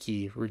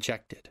Mikey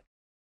rejected.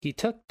 He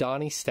took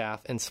Donnie's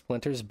staff and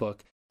Splinter's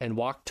book and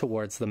walked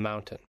towards the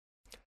mountain.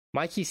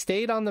 Mikey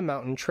stayed on the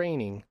mountain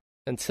training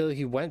until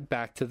he went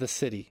back to the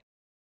city.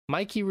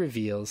 Mikey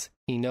reveals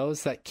he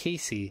knows that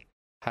Casey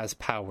has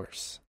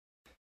powers.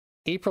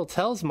 April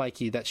tells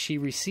Mikey that she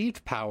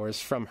received powers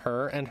from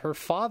her and her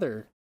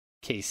father,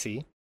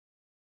 Casey,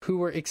 who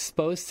were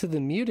exposed to the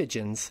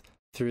mutagens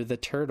through the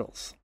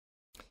turtles.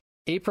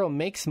 April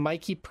makes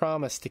Mikey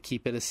promise to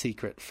keep it a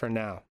secret for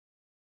now.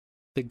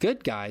 The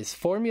good guys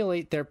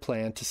formulate their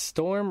plan to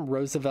storm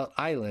Roosevelt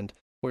Island,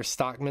 where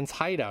Stockman's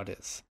hideout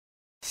is.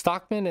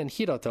 Stockman and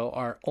Hiroto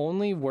are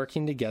only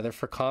working together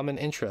for common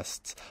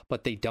interests,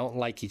 but they don't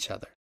like each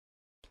other.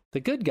 The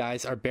good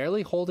guys are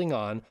barely holding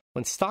on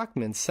when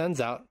Stockman sends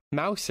out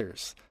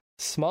Mousers,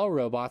 small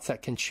robots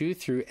that can chew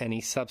through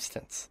any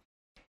substance.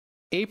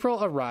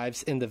 April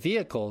arrives in the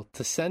vehicle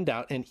to send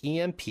out an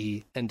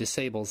EMP and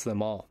disables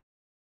them all.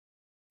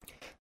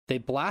 They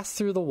blast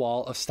through the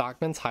wall of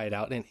Stockman's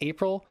hideout, and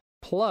April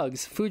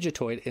plugs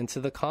Fugitoid into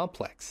the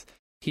complex.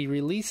 He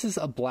releases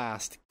a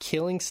blast,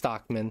 killing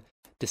Stockman,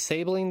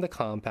 disabling the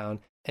compound,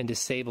 and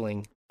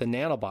disabling the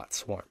nanobot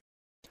swarm.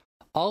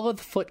 All of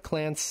the Foot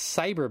Clan's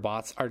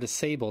cyberbots are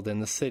disabled in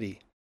the city.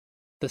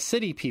 The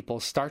city people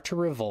start to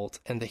revolt,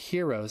 and the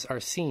heroes are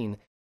seen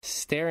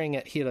staring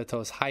at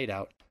Hiroto's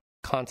hideout,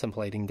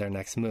 contemplating their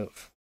next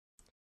move.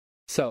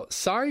 So,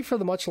 sorry for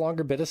the much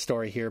longer bit of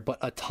story here, but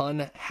a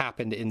ton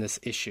happened in this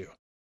issue.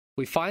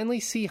 We finally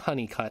see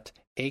Honeycutt,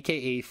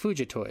 aka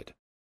Fugitoid.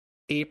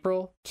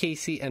 April,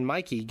 Casey, and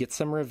Mikey get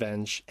some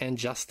revenge and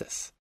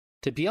justice.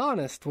 To be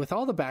honest, with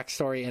all the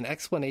backstory and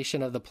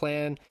explanation of the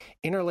plan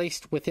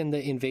interlaced within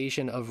the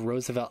invasion of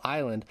Roosevelt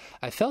Island,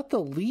 I felt the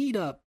lead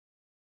up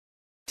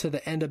to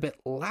the end a bit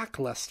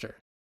lackluster.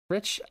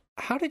 Rich,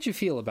 how did you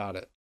feel about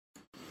it?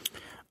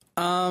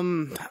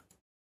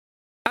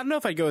 I don't know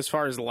if I'd go as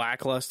far as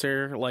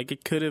lackluster. Like,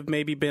 it could have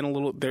maybe been a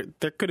little,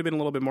 there could have been a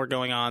little bit more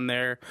going on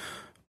there,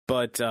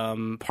 but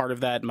part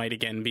of that might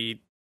again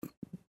be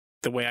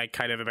the way I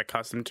kind of am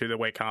accustomed to the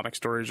way comic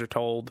stories are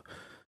told.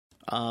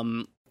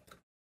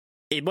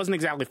 It wasn't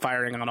exactly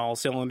firing on all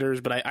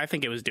cylinders, but I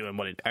think it was doing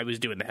I was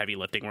doing the heavy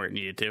lifting where it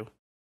needed to.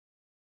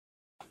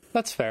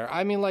 That's fair.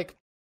 I mean, like,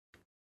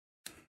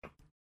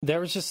 there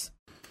was just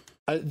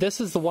this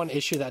is the one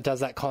issue that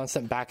does that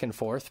constant back and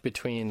forth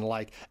between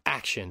like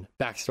action,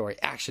 backstory,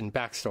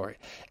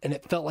 and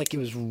it felt like it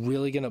was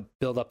really going to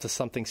build up to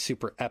something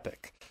super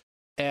epic.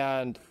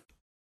 And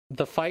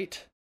the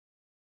fight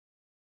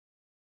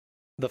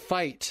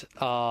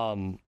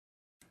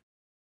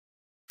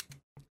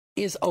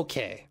is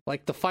okay.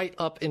 Like, the fight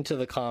up into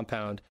the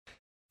compound,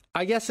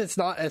 I guess it's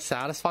not as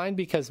satisfying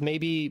because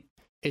maybe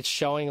it's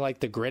showing like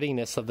the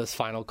grittiness of this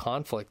final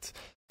conflict,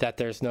 that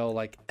there's no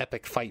like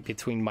epic fight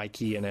between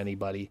Mikey and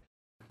anybody,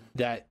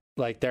 that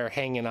like they're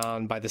hanging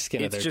on by the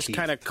skin of their teeth. It's just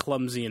kind of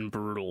clumsy and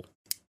brutal.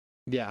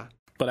 Yeah.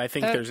 But I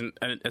think there's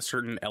a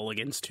certain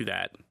elegance to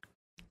that.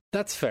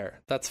 That's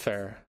fair.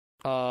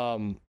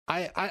 I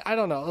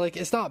don't know. Like,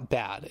 it's not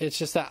bad. It's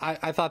just that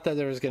I thought that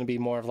there was going to be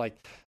more of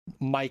like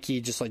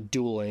Mikey just like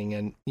dueling,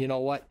 and you know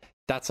what?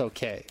 That's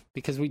okay,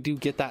 because we do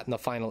get that in the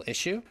final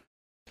issue.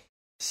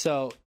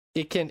 So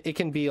it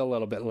can be a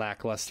little bit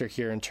lackluster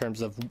here in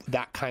terms of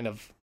that kind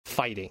of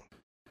fighting,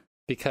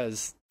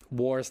 because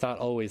war is not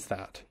always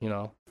that, you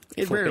know.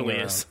 It rarely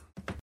is.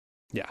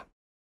 Yeah.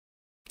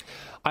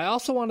 I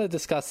also want to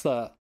discuss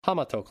the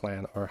Hamato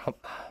clan, or how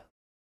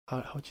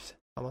would you say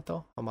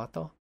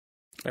Hamato?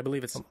 I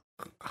believe it's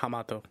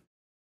Hamato.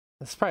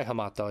 It's probably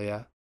Hamato,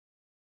 yeah.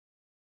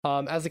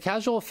 As a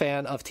casual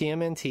fan of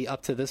TMNT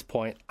up to this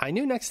point, I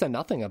knew next to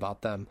nothing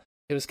about them.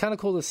 It was kind of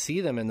cool to see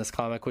them in this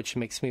comic, which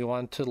makes me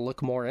want to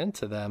look more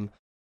into them.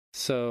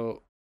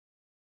 So,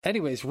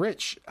 anyways,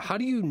 Rich, how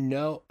do you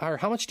know, or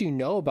how much do you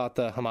know about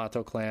the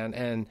Hamato clan,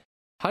 and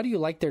how do you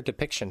like their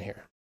depiction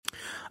here?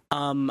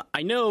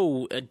 I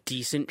know a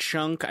decent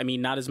chunk. I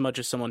mean, not as much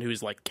as someone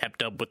who's like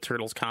kept up with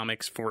Turtles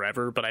comics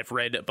forever, but I've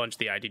read a bunch of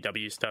the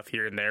IDW stuff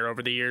here and there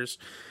over the years,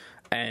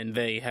 and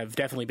they have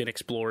definitely been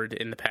explored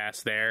in the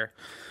past there.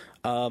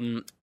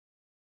 And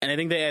I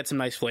think they add some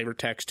nice flavor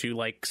text to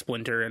like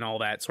Splinter and all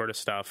that sort of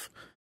stuff.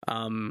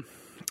 And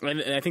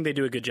I think they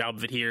do a good job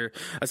of it here,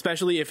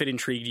 especially if it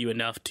intrigued you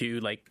enough to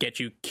like get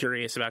you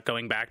curious about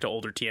going back to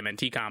older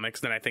TMNT comics.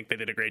 Then I think they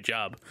did a great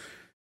job.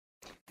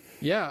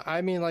 Yeah,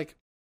 I mean, like,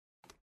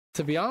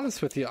 to be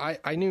honest with you,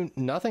 I knew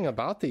nothing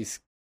about these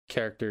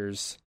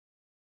characters,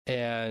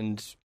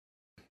 and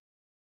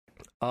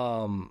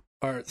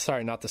or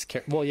sorry, not this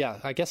well, yeah,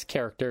 I guess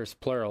characters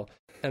plural,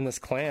 and this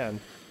clan,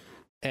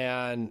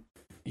 and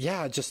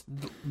yeah, just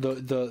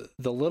the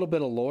little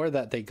bit of lore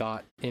that they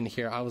got in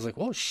here, I was like,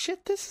 whoa,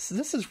 shit, this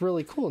is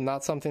really cool.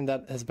 Not something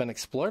that has been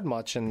explored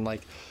much in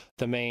like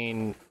the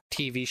main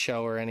TV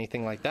show or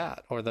anything like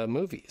that, or the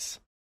movies.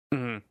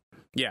 Mm-hmm.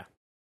 Yeah,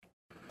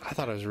 I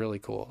thought it was really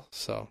cool.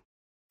 So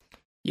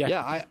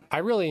yeah, I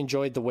really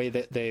enjoyed the way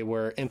that they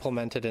were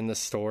implemented in this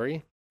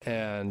story,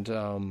 and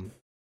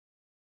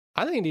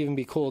I think it'd even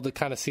be cool to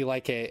kind of see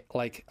like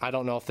I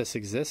don't know if this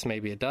exists,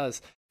 maybe it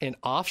does, an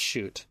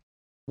offshoot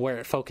where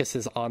it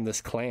focuses on this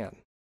clan.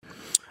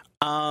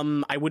 I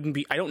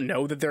don't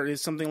know that there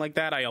is something like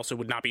that. I also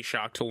would not be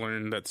shocked to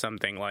learn that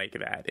something like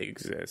that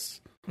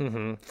exists.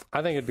 Mm-hmm.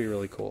 I think it'd be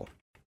really cool,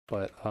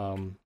 but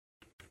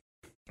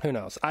who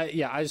knows? I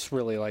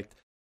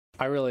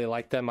really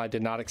liked them. I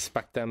did not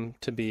expect them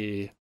to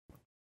be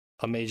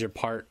a major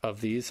part of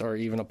these, or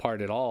even a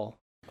part at all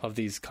of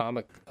these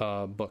comic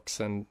books,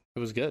 and it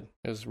was good.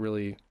 It was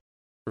really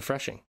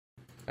refreshing,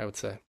 I would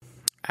say.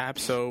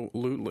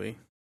 Absolutely.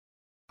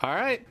 All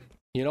right.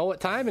 You know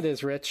what time it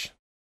is, Rich?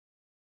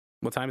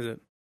 What time is it?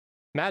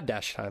 Mad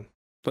Dash time.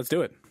 Let's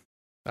do it.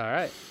 All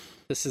right.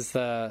 This is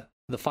the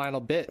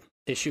final bit,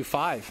 issue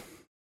 5.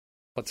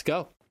 Let's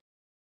go.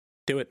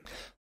 Do it.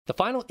 The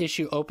final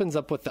issue opens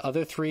up with the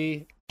other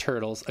 3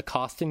 turtles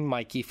accosting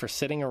Mikey for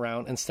sitting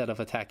around instead of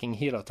attacking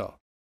Hiroto.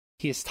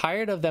 He is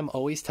tired of them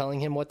always telling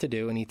him what to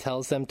do, and he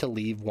tells them to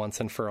leave once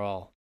and for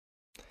all.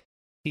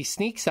 He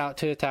sneaks out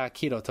to attack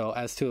Hiroto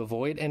as to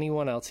avoid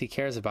anyone else he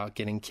cares about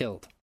getting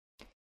killed.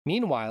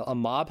 Meanwhile, a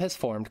mob has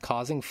formed,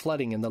 causing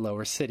flooding in the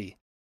lower city.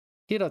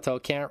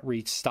 Hiroto can't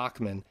reach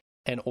Stockman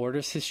and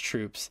orders his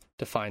troops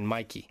to find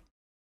Mikey.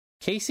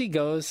 Casey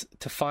goes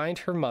to find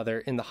her mother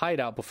in the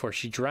hideout before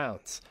she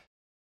drowns.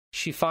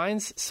 She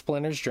finds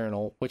Splinter's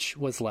journal, which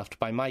was left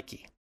by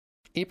Mikey.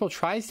 April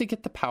tries to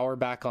get the power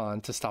back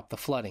on to stop the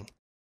flooding.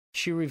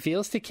 She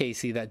reveals to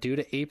Casey that due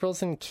to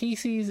April's and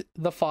Casey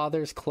the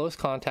father's close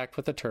contact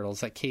with the turtles,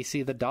 that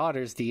Casey the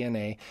daughter's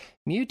DNA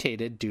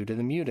mutated due to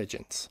the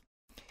mutagens.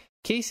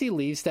 Casey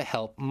leaves to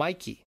help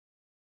Mikey.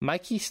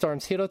 Mikey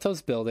storms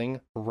Hiroto's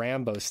building,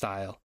 Rambo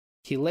style.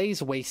 He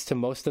lays waste to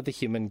most of the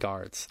human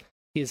guards.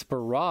 He is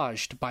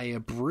barraged by a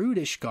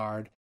brutish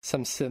guard,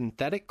 some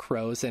synthetic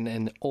crows, and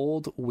an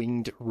old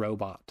winged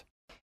robot.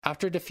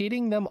 After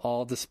defeating them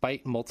all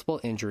despite multiple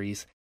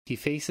injuries, he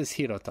faces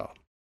Hiroto.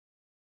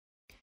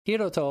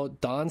 Hiroto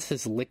dons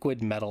his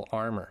liquid metal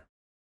armor.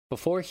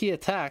 Before he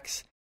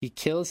attacks, he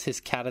kills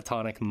his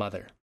catatonic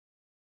mother.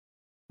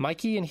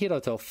 Mikey and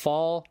Hiroto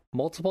fall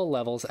multiple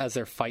levels as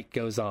their fight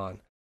goes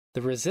on.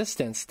 The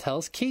Resistance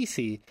tells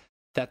Casey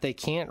that they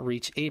can't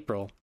reach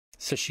April,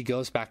 so she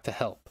goes back to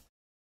help.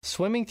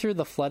 Swimming through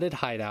the flooded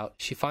hideout,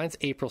 she finds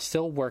April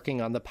still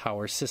working on the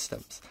power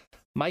systems.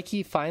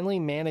 Mikey finally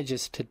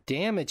manages to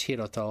damage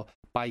Hiroto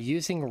by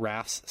using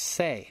Raph's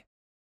Sei.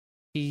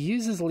 He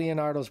uses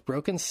Leonardo's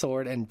broken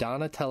sword and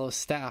Donatello's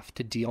staff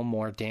to deal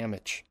more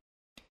damage.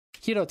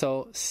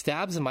 Hiroto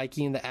stabs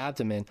Mikey in the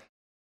abdomen,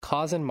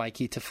 causing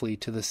Mikey to flee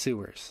to the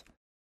sewers.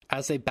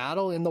 As they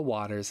battle in the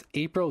waters,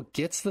 April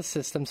gets the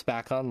systems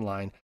back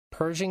online,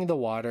 purging the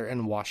water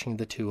and washing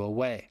the 2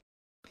 away.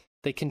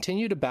 They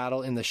continue to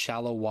battle in the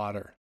shallow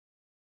water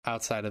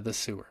outside of the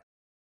sewer.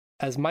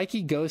 As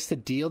Mikey goes to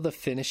deal the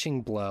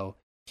finishing blow,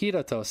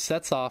 Hiroto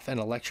sets off an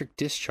electric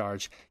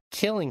discharge,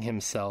 killing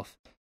himself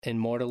and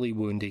mortally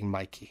wounding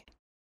Mikey.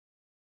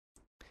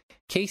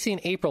 Casey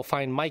and April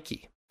find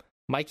Mikey.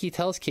 Mikey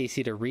tells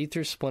Casey to read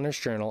through Splinter's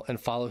journal and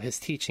follow his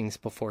teachings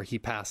before he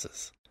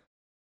passes.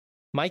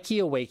 Mikey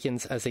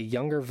awakens as a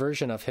younger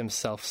version of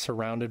himself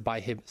surrounded by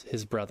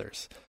his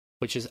brothers,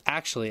 which is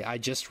actually, I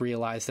just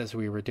realized as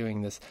we were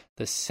doing this,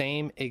 the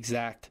same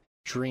exact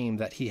dream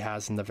that he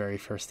has in the very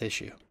first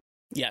issue.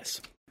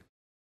 Yes.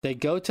 They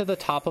go to the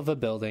top of a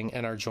building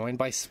and are joined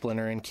by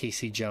Splinter and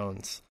Casey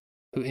Jones,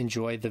 who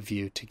enjoy the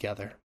view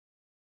together.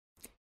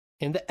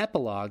 In the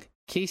epilogue,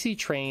 Casey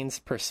trains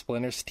per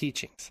Splinter's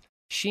teachings.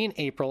 She and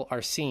April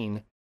are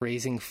seen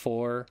raising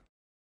 4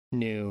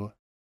 new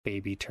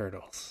baby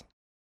turtles.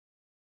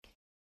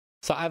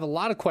 So I have a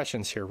lot of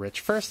questions here, Rich.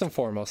 First and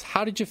foremost,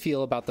 how did you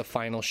feel about the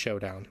final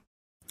showdown?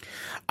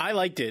 I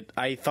liked it.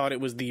 I thought it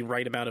was the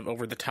right amount of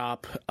over the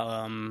top,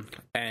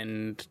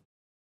 and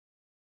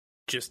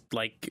just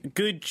like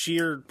good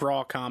sheer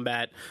raw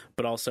combat,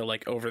 but also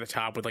like over the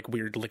top with like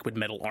weird liquid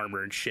metal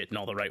armor and shit in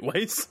all the right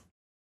ways.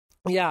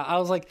 Yeah, I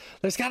was like,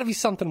 there's got to be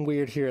something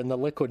weird here, and the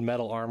liquid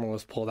metal armor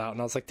was pulled out, and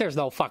I was like, there's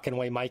no fucking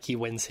way Mikey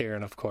wins here,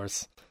 and of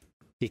course,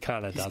 he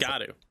kind of does. He's got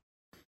to.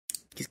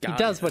 He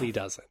does, but he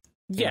doesn't.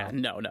 Yeah,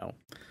 no.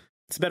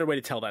 It's a better way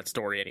to tell that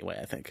story anyway,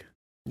 I think.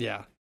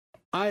 Yeah.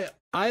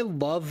 I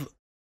love,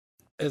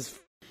 as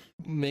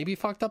maybe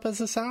fucked up as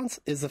it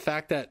sounds, is the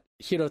fact that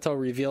Hiroto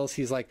reveals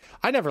he's like,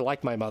 I never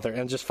liked my mother,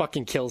 and just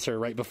fucking kills her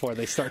right before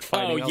they start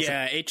fighting. Oh,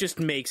 yeah, it just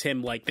makes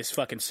him like this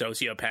fucking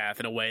sociopath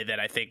in a way that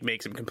I think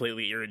makes him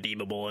completely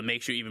irredeemable and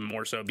makes you even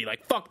more so be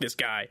like, fuck this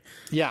guy.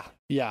 Yeah,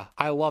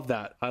 I love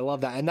that.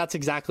 And that's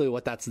exactly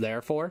what that's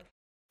there for.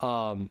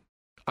 That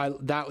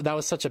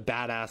was such a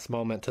badass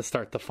moment to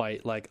start the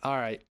fight. Like, all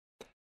right,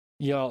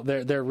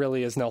 there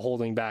really is no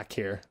holding back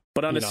here.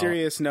 But on a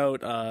serious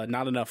note,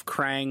 not enough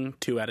Krang,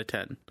 2 out of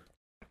 10.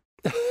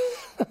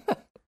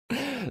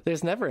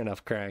 There's never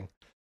enough Krang.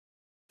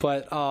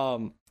 But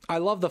I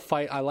love the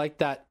fight. I like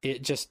that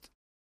it just...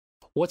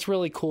 What's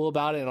really cool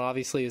about it, and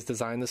obviously is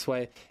designed this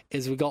way,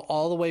 is we go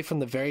all the way from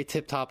the very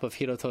tip top of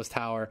Hiroto's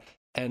tower,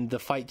 and the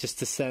fight just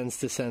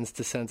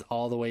descends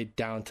all the way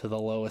down to the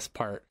lowest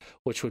part,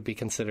 which would be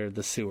considered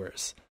the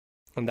sewers.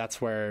 And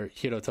that's where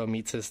Hiroto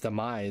meets his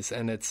demise.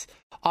 And it's...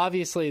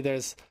 Obviously,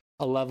 there's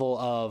a level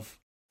of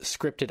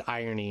scripted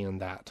irony in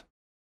that.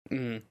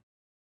 Mm.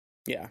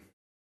 Yeah.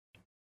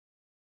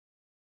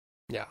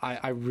 Yeah,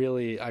 I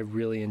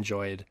really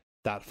enjoyed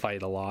that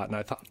fight a lot, and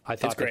I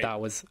thought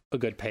that was a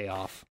good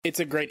payoff.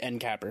 It's a great end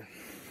capper.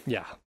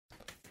 Yeah.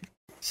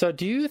 So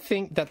do you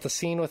think that the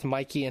scene with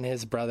Mikey and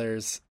his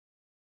brothers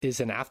is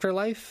an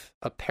afterlife,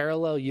 a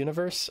parallel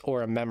universe,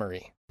 or a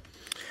memory?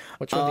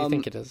 Which one do you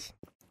think it is?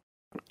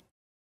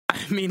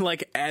 I mean,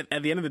 like, at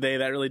the end of the day,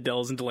 that really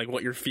delves into, like,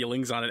 what your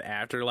feelings on an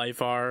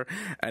afterlife are,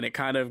 and it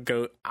kind of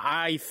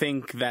I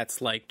think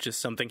that's, like,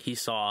 just something he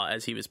saw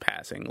as he was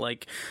passing.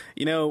 Like,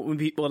 you know,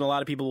 when a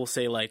lot of people will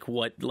say, like,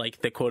 what,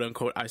 like, the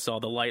quote-unquote, I saw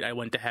the light, I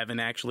went to heaven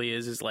actually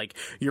is, like,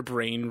 your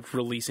brain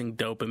releasing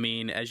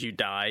dopamine as you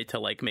die to,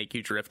 like, make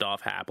you drift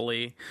off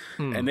happily.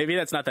 And maybe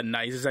that's not the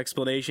nicest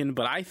explanation,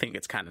 but I think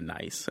it's kind of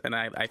nice, and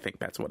I think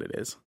that's what it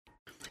is.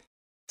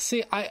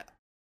 See,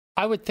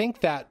 I would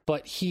think that,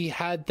 but he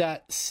had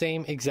that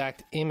same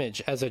exact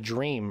image as a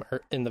dream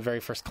in the very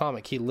first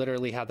comic. He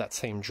literally had that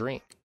same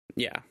dream.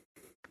 Yeah.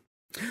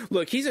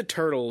 Look, he's a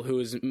turtle who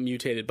is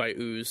mutated by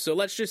ooze, so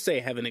let's just say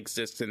heaven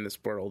exists in this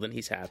world and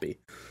he's happy.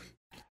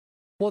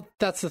 Well,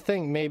 that's the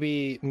thing.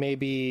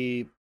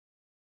 Maybe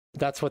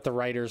that's what the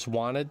writers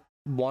wanted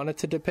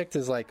to depict,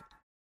 is like,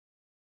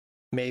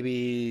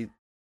 maybe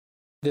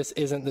this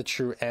isn't the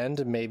true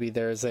end. Maybe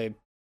there's a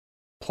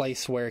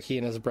place where he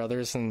and his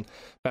brothers and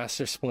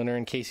Master Splinter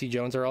and Casey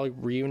Jones are all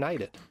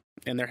reunited.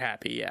 And they're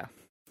happy, yeah.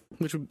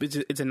 Which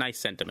it's a nice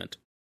sentiment.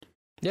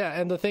 Yeah,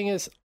 and the thing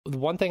is,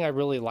 one thing I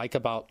really like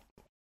about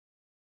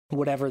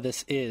whatever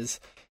this is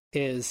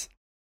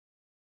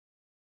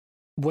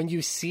when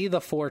you see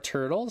the four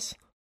turtles,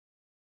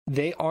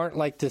 they aren't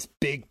like this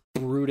big,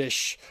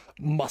 brutish,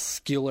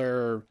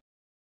 muscular,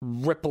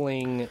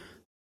 rippling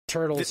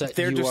turtles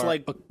they're just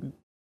like...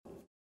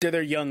 They're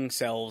their young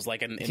selves,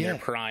 like in their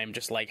prime,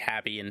 just like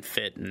happy and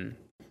fit, and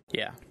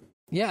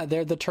yeah,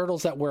 they're the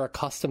turtles that we're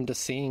accustomed to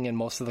seeing in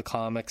most of the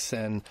comics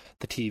and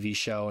the TV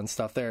show and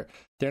stuff. They're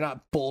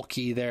not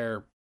bulky.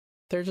 They're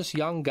just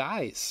young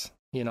guys,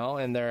 you know,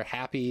 and they're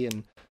happy.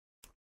 And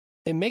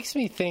it makes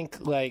me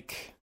think,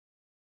 like,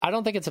 I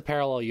don't think it's a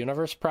parallel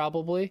universe.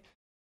 Probably,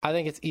 I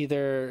think it's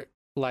either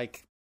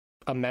like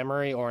a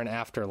memory or an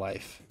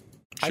afterlife.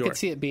 Sure. I could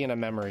see it being a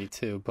memory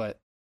too, but.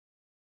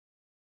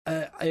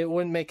 It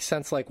wouldn't make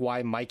sense, like,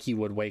 why Mikey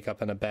would wake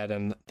up in a bed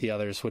and the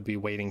others would be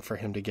waiting for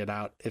him to get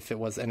out if it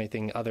was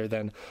anything other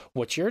than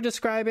what you're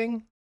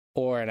describing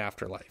or an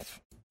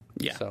afterlife.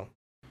 Yeah. So,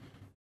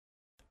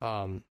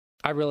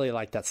 I really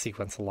like that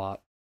sequence a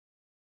lot.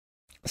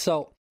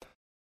 So,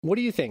 what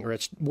do you think,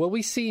 Rich? Will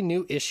we see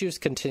new issues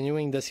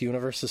continuing this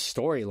universe's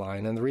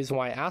storyline? And the reason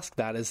why I ask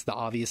that is the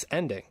obvious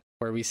ending,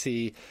 where we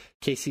see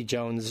Casey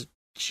Jones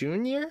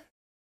Jr.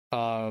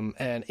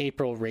 And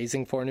April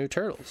raising 4 new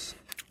turtles.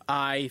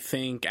 I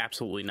think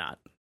absolutely not.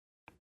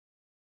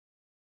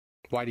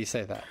 Why do you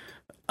say that?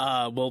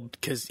 Well,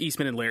 because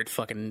Eastman and Laird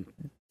fucking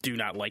do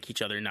not like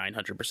each other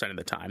 900% of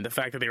the time. The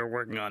fact that they were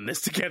working on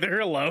this together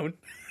alone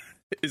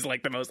is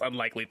like the most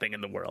unlikely thing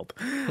in the world.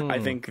 I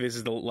think this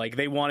is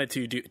they wanted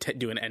to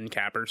do an end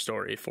capper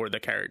story for the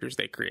characters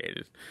they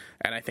created,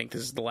 and I think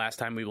this is the last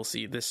time we will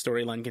see this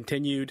storyline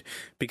continued,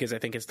 because I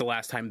think it's the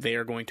last time they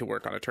are going to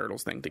work on a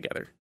Turtles thing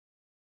together.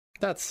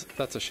 That's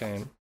a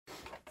shame.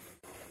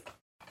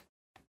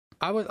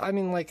 I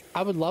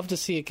would love to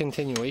see a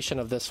continuation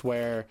of this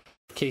where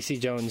Casey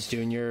Jones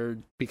Jr.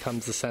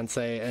 becomes the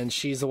sensei and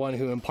she's the one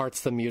who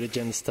imparts the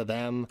mutagens to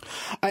them.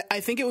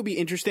 I think it would be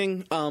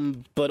interesting,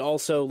 but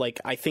also,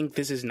 like, I think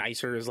this is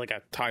nicer as like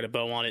a tie to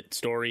bow on it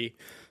story.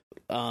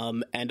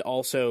 And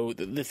also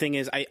the thing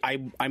is,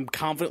 I'm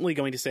confidently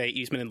going to say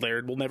Eastman and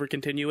Laird will never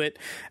continue it,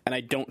 and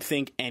I don't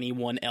think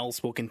anyone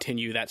else will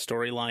continue that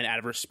storyline out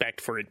of respect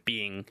for it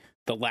being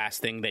the last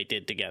thing they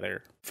did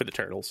together for the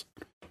Turtles.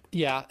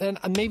 Yeah, and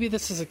maybe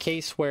this is a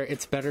case where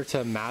it's better to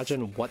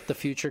imagine what the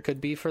future could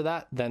be for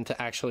that than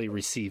to actually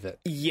receive it.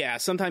 Yeah,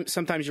 sometimes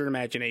your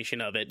imagination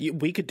of it.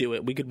 We could do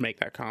it. We could make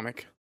that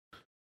comic.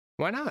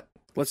 Why not?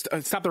 Let's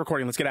stop the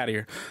recording. Let's get out of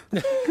here.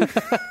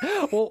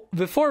 Well,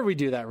 before we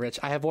do that, Rich,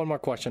 I have one more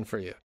question for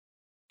you.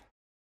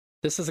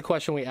 This is a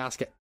question we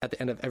ask at the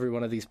end of every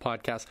one of these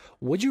podcasts.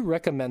 Would you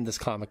recommend this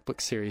comic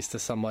book series to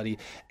somebody?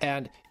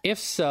 And if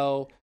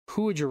so,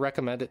 who would you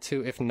recommend it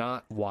to? If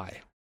not, why?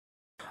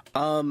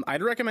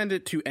 I'd recommend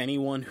it to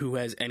anyone who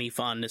has any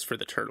fondness for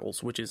the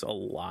Turtles, which is a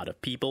lot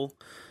of people.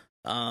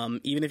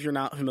 Even if you're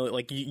not familiar,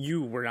 like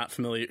you were not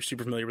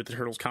super familiar with the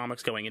Turtles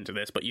comics going into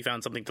this, but you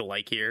found something to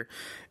like here.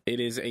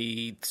 It is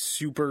a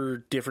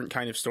super different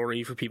kind of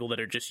story for people that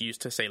are just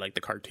used to, say, like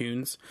the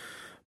cartoons.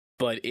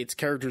 But it's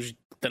characters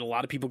that a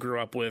lot of people grew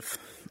up with,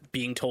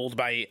 being told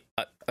by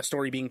a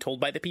story being told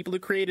by the people who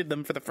created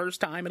them for the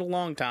first time in a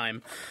long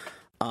time.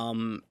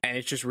 And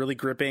it's just really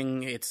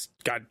gripping. It's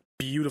got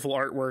beautiful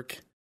artwork.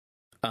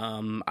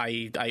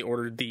 I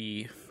ordered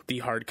the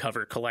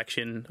hardcover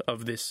collection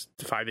of this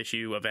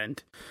 5-issue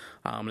event.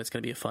 And it's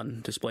going to be a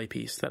fun display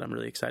piece that I'm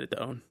really excited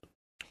to own.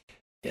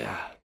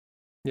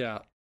 Yeah.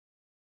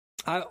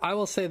 I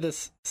will say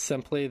this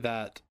simply,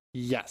 that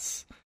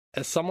yes,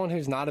 as someone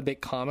who's not a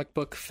big comic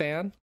book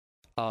fan,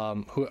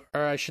 or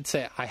I should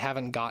say I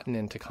haven't gotten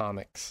into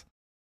comics,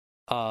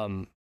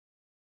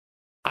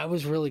 I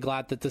was really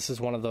glad that this is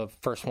one of the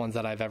first ones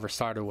that I've ever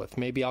started with.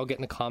 Maybe I'll get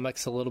into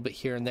comics a little bit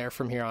here and there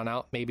from here on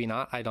out. Maybe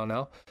not. I don't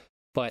know.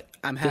 But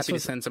I'm happy to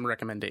send some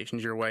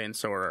recommendations your way, and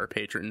so are our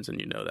patrons, and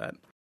you know that.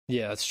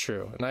 Yeah, that's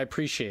true. And I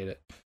appreciate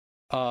it.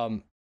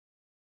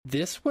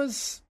 This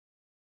was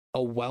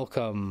a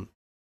welcome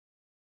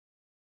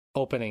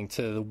opening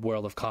to the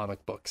world of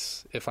comic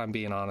books, if I'm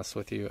being honest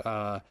with you.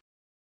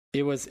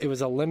 It was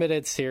a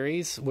limited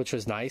series, which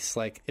was nice.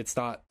 Like, it's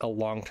not a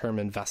long-term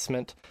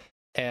investment,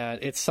 and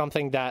it's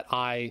something that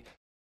I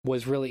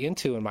was really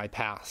into in my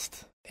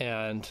past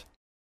and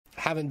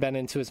haven't been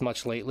into as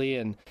much lately.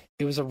 And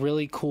it was a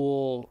really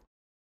cool,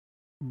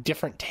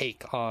 different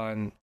take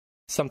on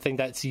something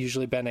that's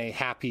usually been a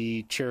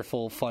happy,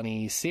 cheerful,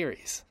 funny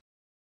series.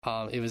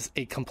 It was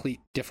a complete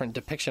different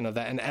depiction of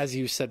that. And as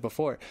you said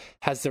before,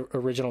 has the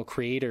original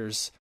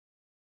creators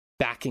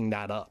backing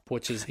that up,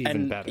 which is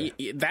even better.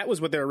 That was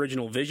what their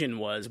original vision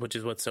was, which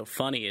is what's so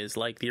funny is,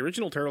 like, the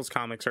original Turtles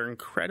comics are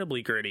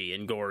incredibly gritty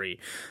and gory.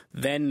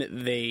 Then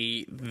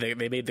they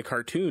made the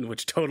cartoon,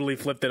 which totally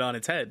flipped it on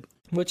its head.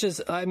 Which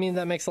is, I mean,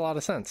 that makes a lot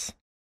of sense.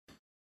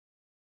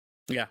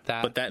 Yeah,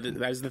 but that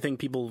is the thing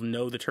people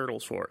know the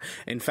Turtles for.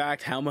 In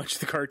fact, how much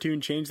the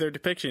cartoon changed their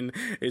depiction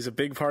is a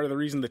big part of the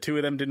reason the two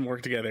of them didn't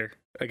work together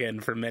again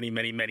for many,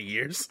 many, many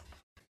years.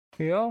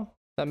 You know,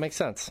 that makes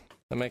sense.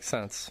 But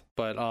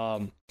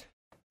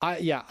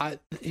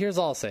here's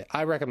all I'll say.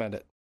 I recommend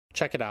it.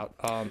 Check it out.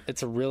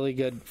 It's a really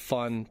good,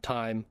 fun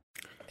time,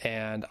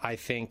 and I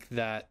think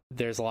that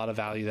there's a lot of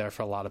value there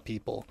for a lot of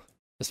people,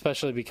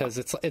 especially because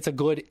it's a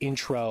good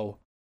intro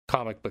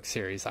comic book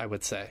series, I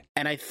would say.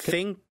 And I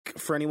think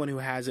for anyone who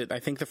has it, I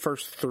think the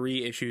first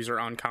 3 issues are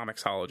on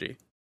Comixology.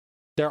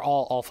 They're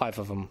all 5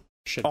 of them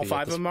should all be. All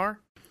 5 of them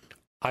are?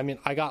 I mean,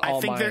 I got all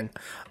mine.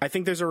 I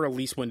think there's a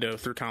release window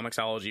through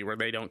Comixology where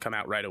they don't come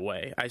out right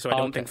away. I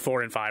don't think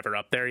 4 and 5 are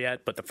up there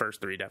yet, but the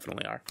first 3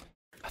 definitely are.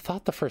 I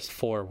thought the first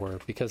 4 were,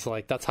 because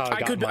like that's how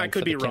I got mine. I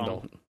could be wrong.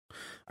 Kindle.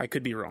 I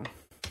could be wrong.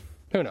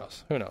 Who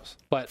knows?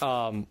 But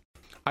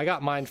I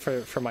got mine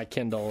for my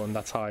Kindle, and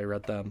that's how I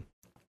read them.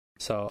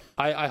 So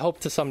I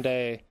hope to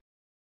someday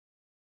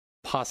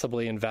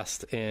possibly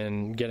invest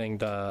in getting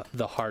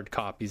the hard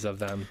copies of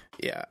them.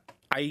 Yeah.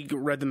 I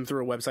read them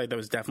through a website that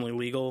was definitely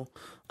legal,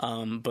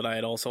 but I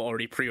had also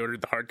already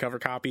pre-ordered the hardcover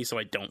copy, so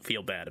I don't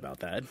feel bad about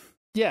that.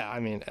 Yeah, I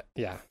mean,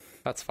 yeah,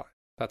 that's fine.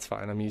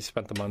 I mean, you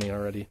spent the money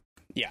already.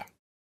 Yeah.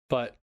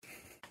 But,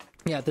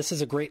 yeah, this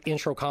is a great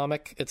intro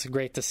comic. It's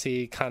great to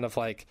see kind of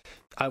like,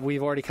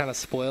 we've already kind of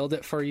spoiled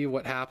it for you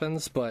what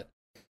happens, but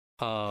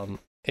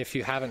if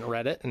you haven't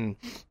read it and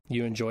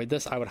you enjoyed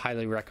this, I would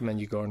highly recommend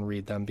you go and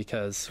read them,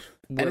 because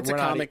it's a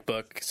comic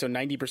book, so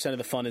 90% of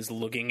the fun is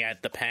looking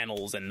at the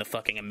panels and the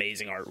fucking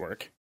amazing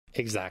artwork.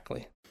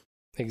 Exactly.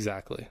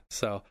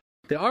 So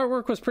the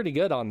artwork was pretty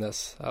good on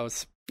this.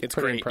 It's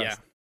pretty impressed.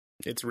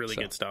 Yeah. It's really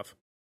good stuff.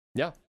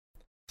 Yeah.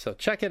 So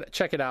check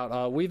it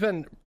out. We've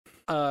been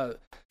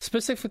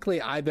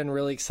specifically, I've been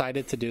really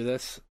excited to do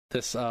this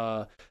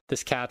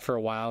cat for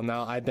a while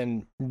now. I've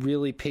been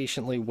really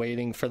patiently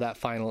waiting for that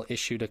final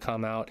issue to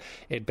come out.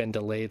 It'd been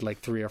delayed like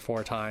 3 or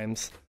 4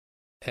 times,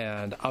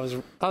 and I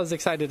was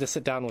excited to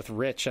sit down with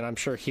Rich, and I'm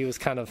sure he was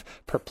kind of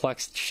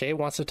perplexed. Shay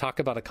wants to talk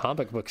about a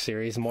comic book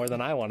series more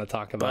than I want to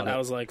talk about it. I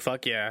was like,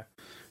 fuck yeah.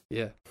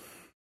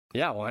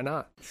 Why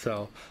not?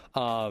 So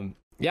I'm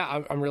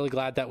really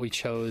glad that we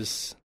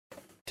chose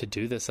to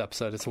do this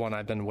episode. It's one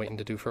I've been waiting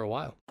to do for a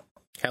while.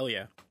 Hell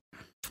yeah.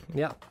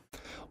 Yeah.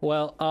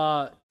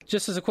 Well,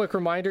 just as a quick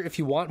reminder, if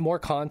you want more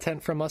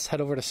content from us,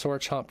 head over to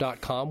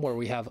sorechomp.com, where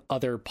we have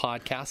other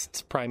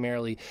podcasts,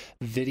 primarily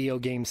video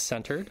game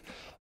centered.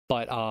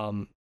 But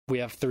we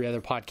have 3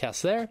 other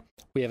podcasts there.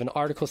 We have an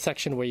article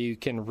section where you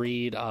can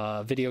read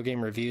video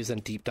game reviews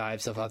and deep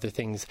dives of other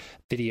things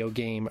video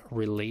game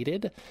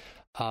related.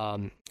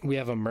 We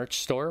have a merch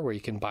store where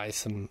you can buy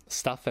some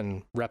stuff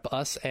and rep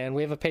us, and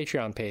we have a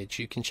Patreon page.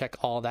 You can check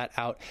all that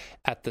out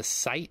at the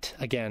site,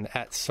 again,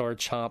 at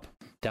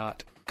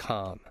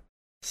sorechomp.com.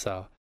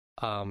 So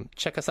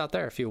check us out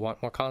there if you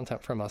want more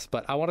content from us.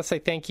 But I want to say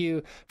thank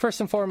you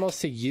first and foremost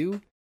to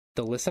you,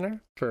 the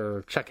listener,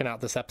 for checking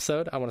out this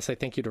episode. I want to say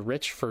thank you to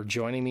Rich for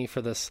joining me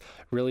for this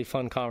really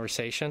fun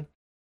conversation.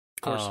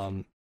 Of course.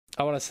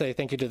 I want to say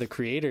thank you to the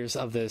creators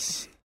of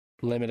this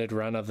limited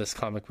run of this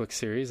comic book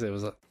series. It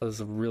was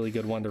a really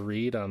good one to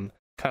read. I'm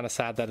kind of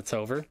sad that it's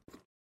over,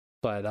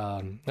 but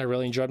I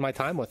really enjoyed my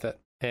time with it.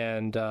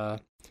 And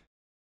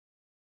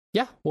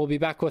we'll be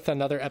back with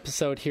another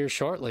episode here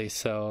shortly.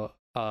 So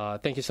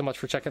thank you so much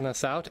for checking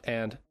us out,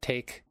 and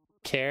take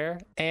care.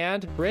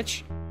 And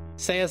Rich,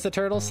 say as the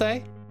turtles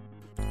say,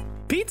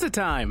 pizza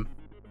time.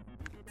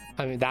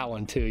 I mean, that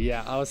one too.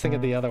 Yeah, I was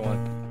thinking the other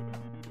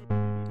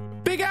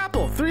one. Big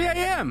Apple, 3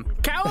 a.m.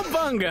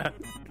 Cowabunga.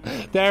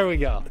 There we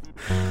go.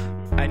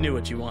 I knew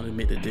what you wanted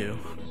me to do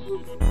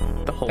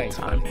the whole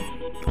time.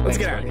 Let's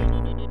get out of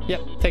here.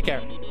 Yep, take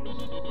care.